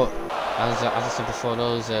 Yeah, but as I said before,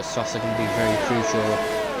 those softs are going to be very crucial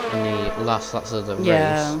in the last laps of the race.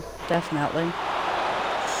 Yeah, definitely.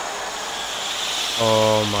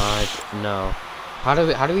 Oh my, no. How do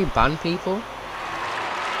we ban people?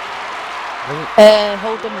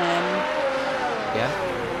 Hold them in. Yeah?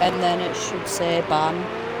 And then it should say ban.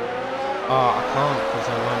 Oh, I can't because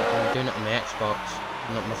I'm doing it on my Xbox,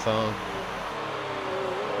 not my phone.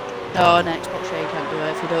 No, on Xbox you can't do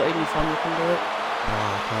it. If you do it on your phone, you can do it. No,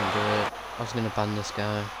 I can't do it. I was gonna ban this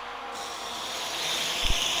guy.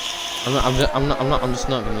 I'm just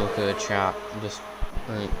not gonna look at the chat. I'm just,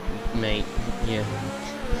 mate, yeah.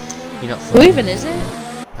 You're not funny. Who even is it?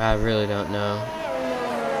 I really don't know.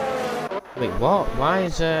 Wait, what? Why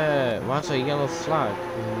is there a yellow flag?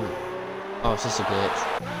 Oh, it's just a glitch.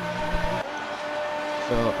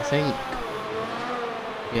 So I think,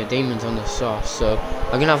 yeah, Damon's on the sauce. So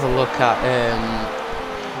I'm gonna have a look at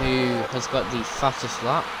who has got the fastest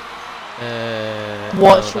lap.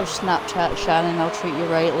 Watch your Snapchat, Shannon. I'll treat you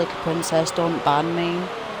right like a princess. Don't ban me.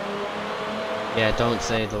 Yeah, don't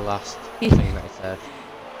say the last thing that I said.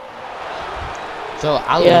 So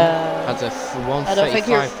Alan has a 135.3. I don't think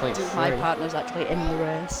my partner's actually in the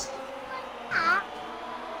race.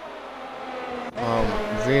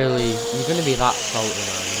 Really? You're gonna be that salty,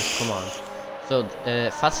 man? Come on. So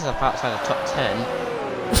fastest lap outside the top 10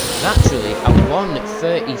 is actually a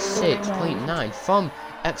 1:36.9 from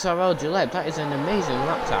Xrl Gillette. That is an amazing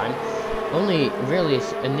lap time. Only really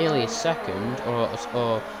nearly a second or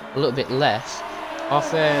a little bit less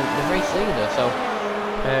off the race leader. So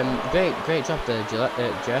great job there,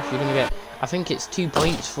 Jeff. You're gonna get, I think it's 2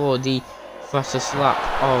 points for the fastest lap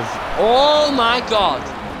of. Oh my God!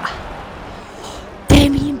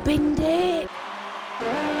 Damien binned it.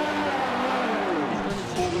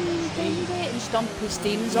 Binned it, and Stompy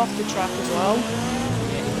Steam's off the track as well.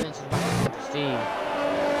 Yeah, he went to the back of Steam.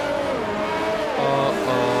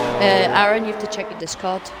 Aaron, you have to check your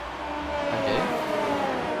Discord. I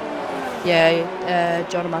do? Yeah,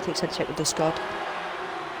 John Amatic said check the Discord.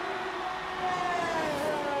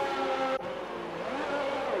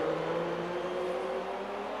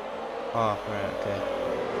 Oh, right, okay.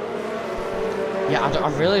 Yeah, I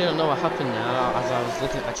really don't know what happened now as I was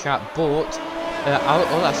looking at the chat, but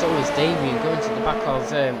all I saw was Damien going to the back of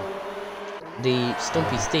the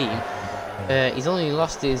Stumpy Steam. He's only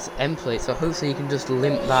lost his end plate, so hopefully he can just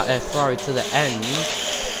limp that Ferrari to the end.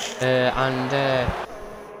 Yeah, I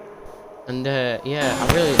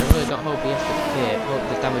really don't hope he has to pit. Hope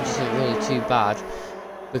the damage isn't really too bad,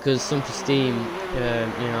 because Stumpy Steam,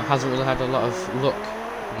 hasn't really had a lot of luck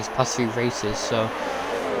in these past few races. So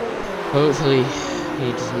hopefully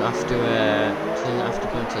he doesn't have to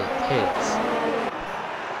go into the pits.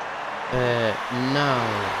 Now.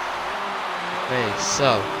 Okay,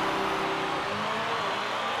 so.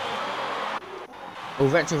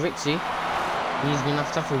 Retro Rixie, he's gonna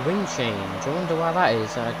have a wing change. I wonder why that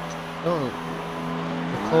is. I don't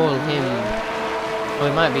recall him. Well,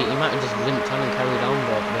 he might have just limped on and carried on,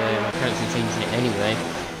 but my parents are changing it anyway.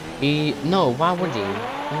 No, why would he?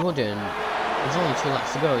 He wouldn't. There's only 2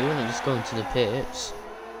 laps to go. He wouldn't just go into the pits.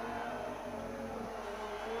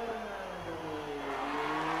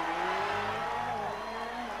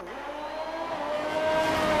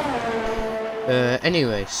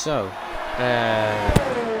 Anyway, so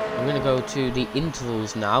I'm gonna go to the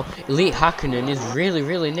intervals now. Elite Hakkinen is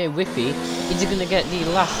really near Whippy. Is he gonna get the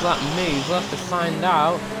last lap move? We'll have to find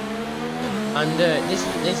out. And this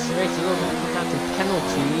race is looking at the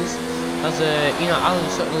penalties. As you know,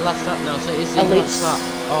 Alan's sort of last lap now, so it's the last lap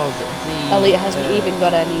of the. Elite hasn't even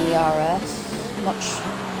got any ERS. Much.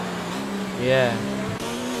 Yeah.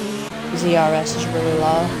 His ERS is really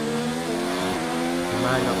low. He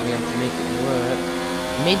might not be able to make it work.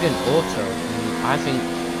 Maybe an auto. I think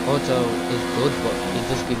auto is good, but it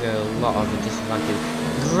does give you a lot of a disadvantage.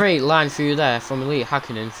 Great line through there from Elite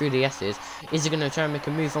Hakkinen through the S's. Is he going to try and make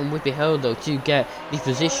a move on Whippy Hill though to get the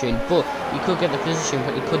position? But he could get the position,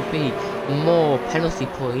 but it could be more penalty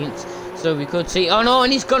points. So we could see. Oh no,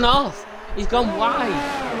 and he's gone off. He's gone wide.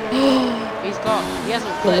 He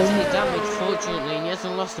hasn't collected any damage, fortunately, and he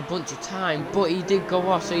hasn't lost a bunch of time. But he did go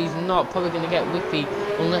off, so he's not probably going to get Whippy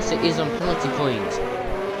unless it is on penalty points.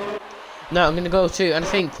 Now I'm going to go to, and I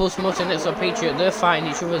think Pulse Motor and Xrl Patriot, they're fighting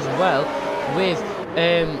each other as well with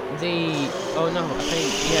oh no, I think,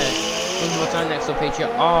 yeah, Pulse Motor and Xrl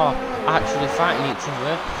Patriot are actually fighting each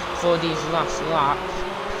other for these last laps.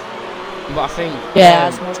 But I think... Yeah,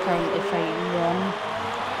 Asmo's currently fighting one.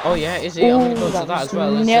 Oh yeah, is he? I'm going to go to that as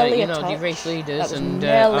well as, you know, the race leaders and...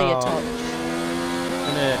 nearly a touch.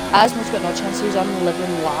 Asmo's got no chance, he's on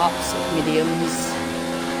 11 laps of mediums.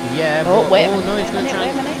 Yeah, oh, but wait no, he's going to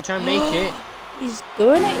try and make it. He's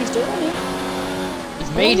doing it, he's doing it. He's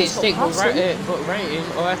made it stick, but Wrighton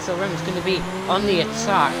or XRM is going to be on the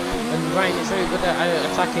attack. And Wrighton is very good at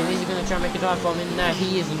attacking. Is he going to try and make a dive bomb in there?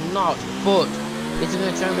 He is not, but is he going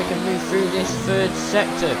to try and make a move through this third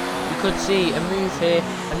sector? You could see a move here,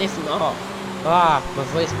 and if not, my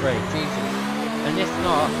voice break, Jesus. And if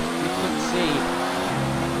not, you could see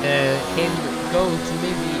him go to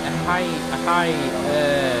maybe a high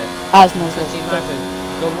Asmo's either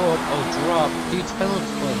go up or drop due to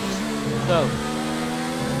penalty points. So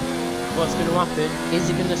what's going to happen? Is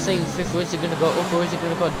he going to stay in 5th, or is he going to go up, or is he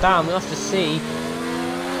going to go down? We'll have to see.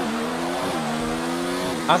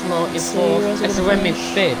 Asmo in 4th, XRM in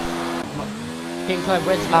 5th. King Club,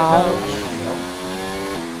 where's he going to go?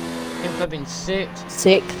 King Club in 6th.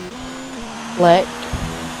 6th. Black.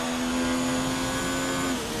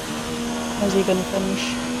 How's he gonna finish?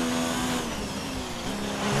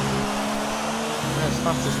 As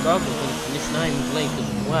fast as Goggle's gonna finish 9th Blake as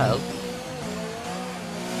well.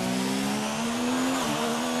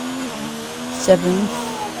 7th.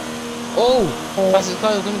 Oh! Fast as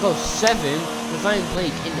Goggle's gonna go 7th, with 9th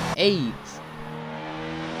Blake in 8th.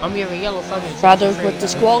 I'm here a yellow flag. Fradders got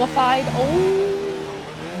disqualified. Oh!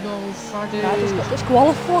 No, Fradders. Fradders got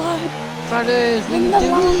disqualified. Fradders, what are you doing?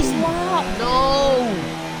 Last lap. No!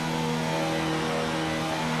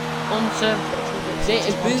 Unserved.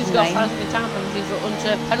 Boo's got 5 time penalties for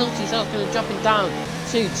unserved penalties, so it's going to drop him down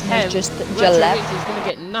to 10th. Just Gillette is going to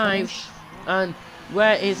get 9th. And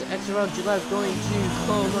where is Xrl Gillette going to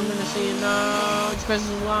come? I'm going to see it now. It's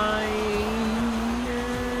pressing line.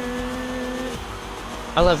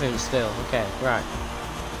 11th still. Okay, right.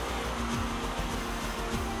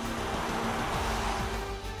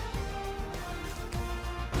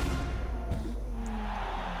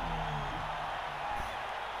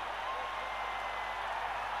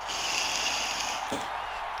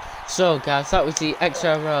 So guys, that was the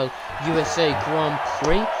Xrl USA Grand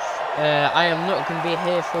Prix. I am not going to be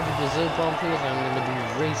here for the Brazil Grand Prix, I'm going to be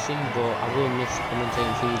racing, but I will miss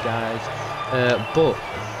commentating for you guys.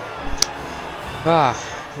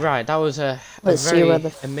 Right, that was a very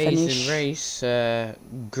amazing race,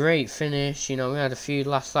 great finish, you know, we had a few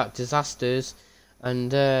last lap disasters,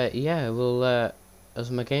 and yeah, we'll, has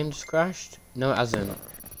my game just crashed? No, it hasn't.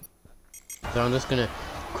 So I'm just going to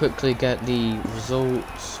quickly get the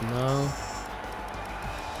results now.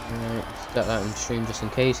 Alright, let's get that on stream just in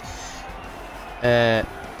case.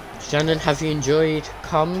 Shannon, have you enjoyed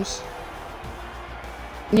comms?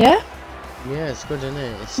 Yeah. Yeah, it's good, isn't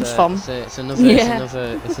it? It's fun. It's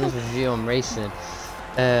another view on racing.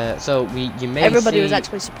 So you may everybody see... was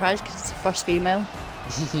actually surprised because it's the first female.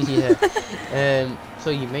 Yeah. So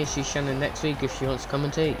you may see Shannon next week if she wants to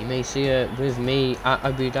commentate. You may see her with me at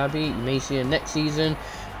Abu Dhabi. You may see her next season.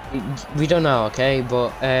 We don't know, okay?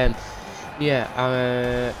 But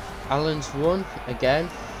yeah, Alan's won again.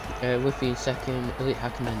 Whippy in second, Elite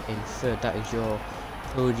Hackman in third. That is your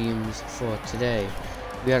podiums for today.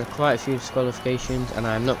 We had quite a few disqualifications, and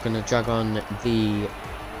I'm not going to drag on the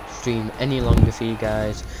stream any longer for you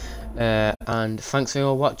guys. And thanks for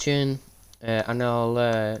all watching. And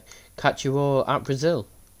I'll catch you all at Brazil.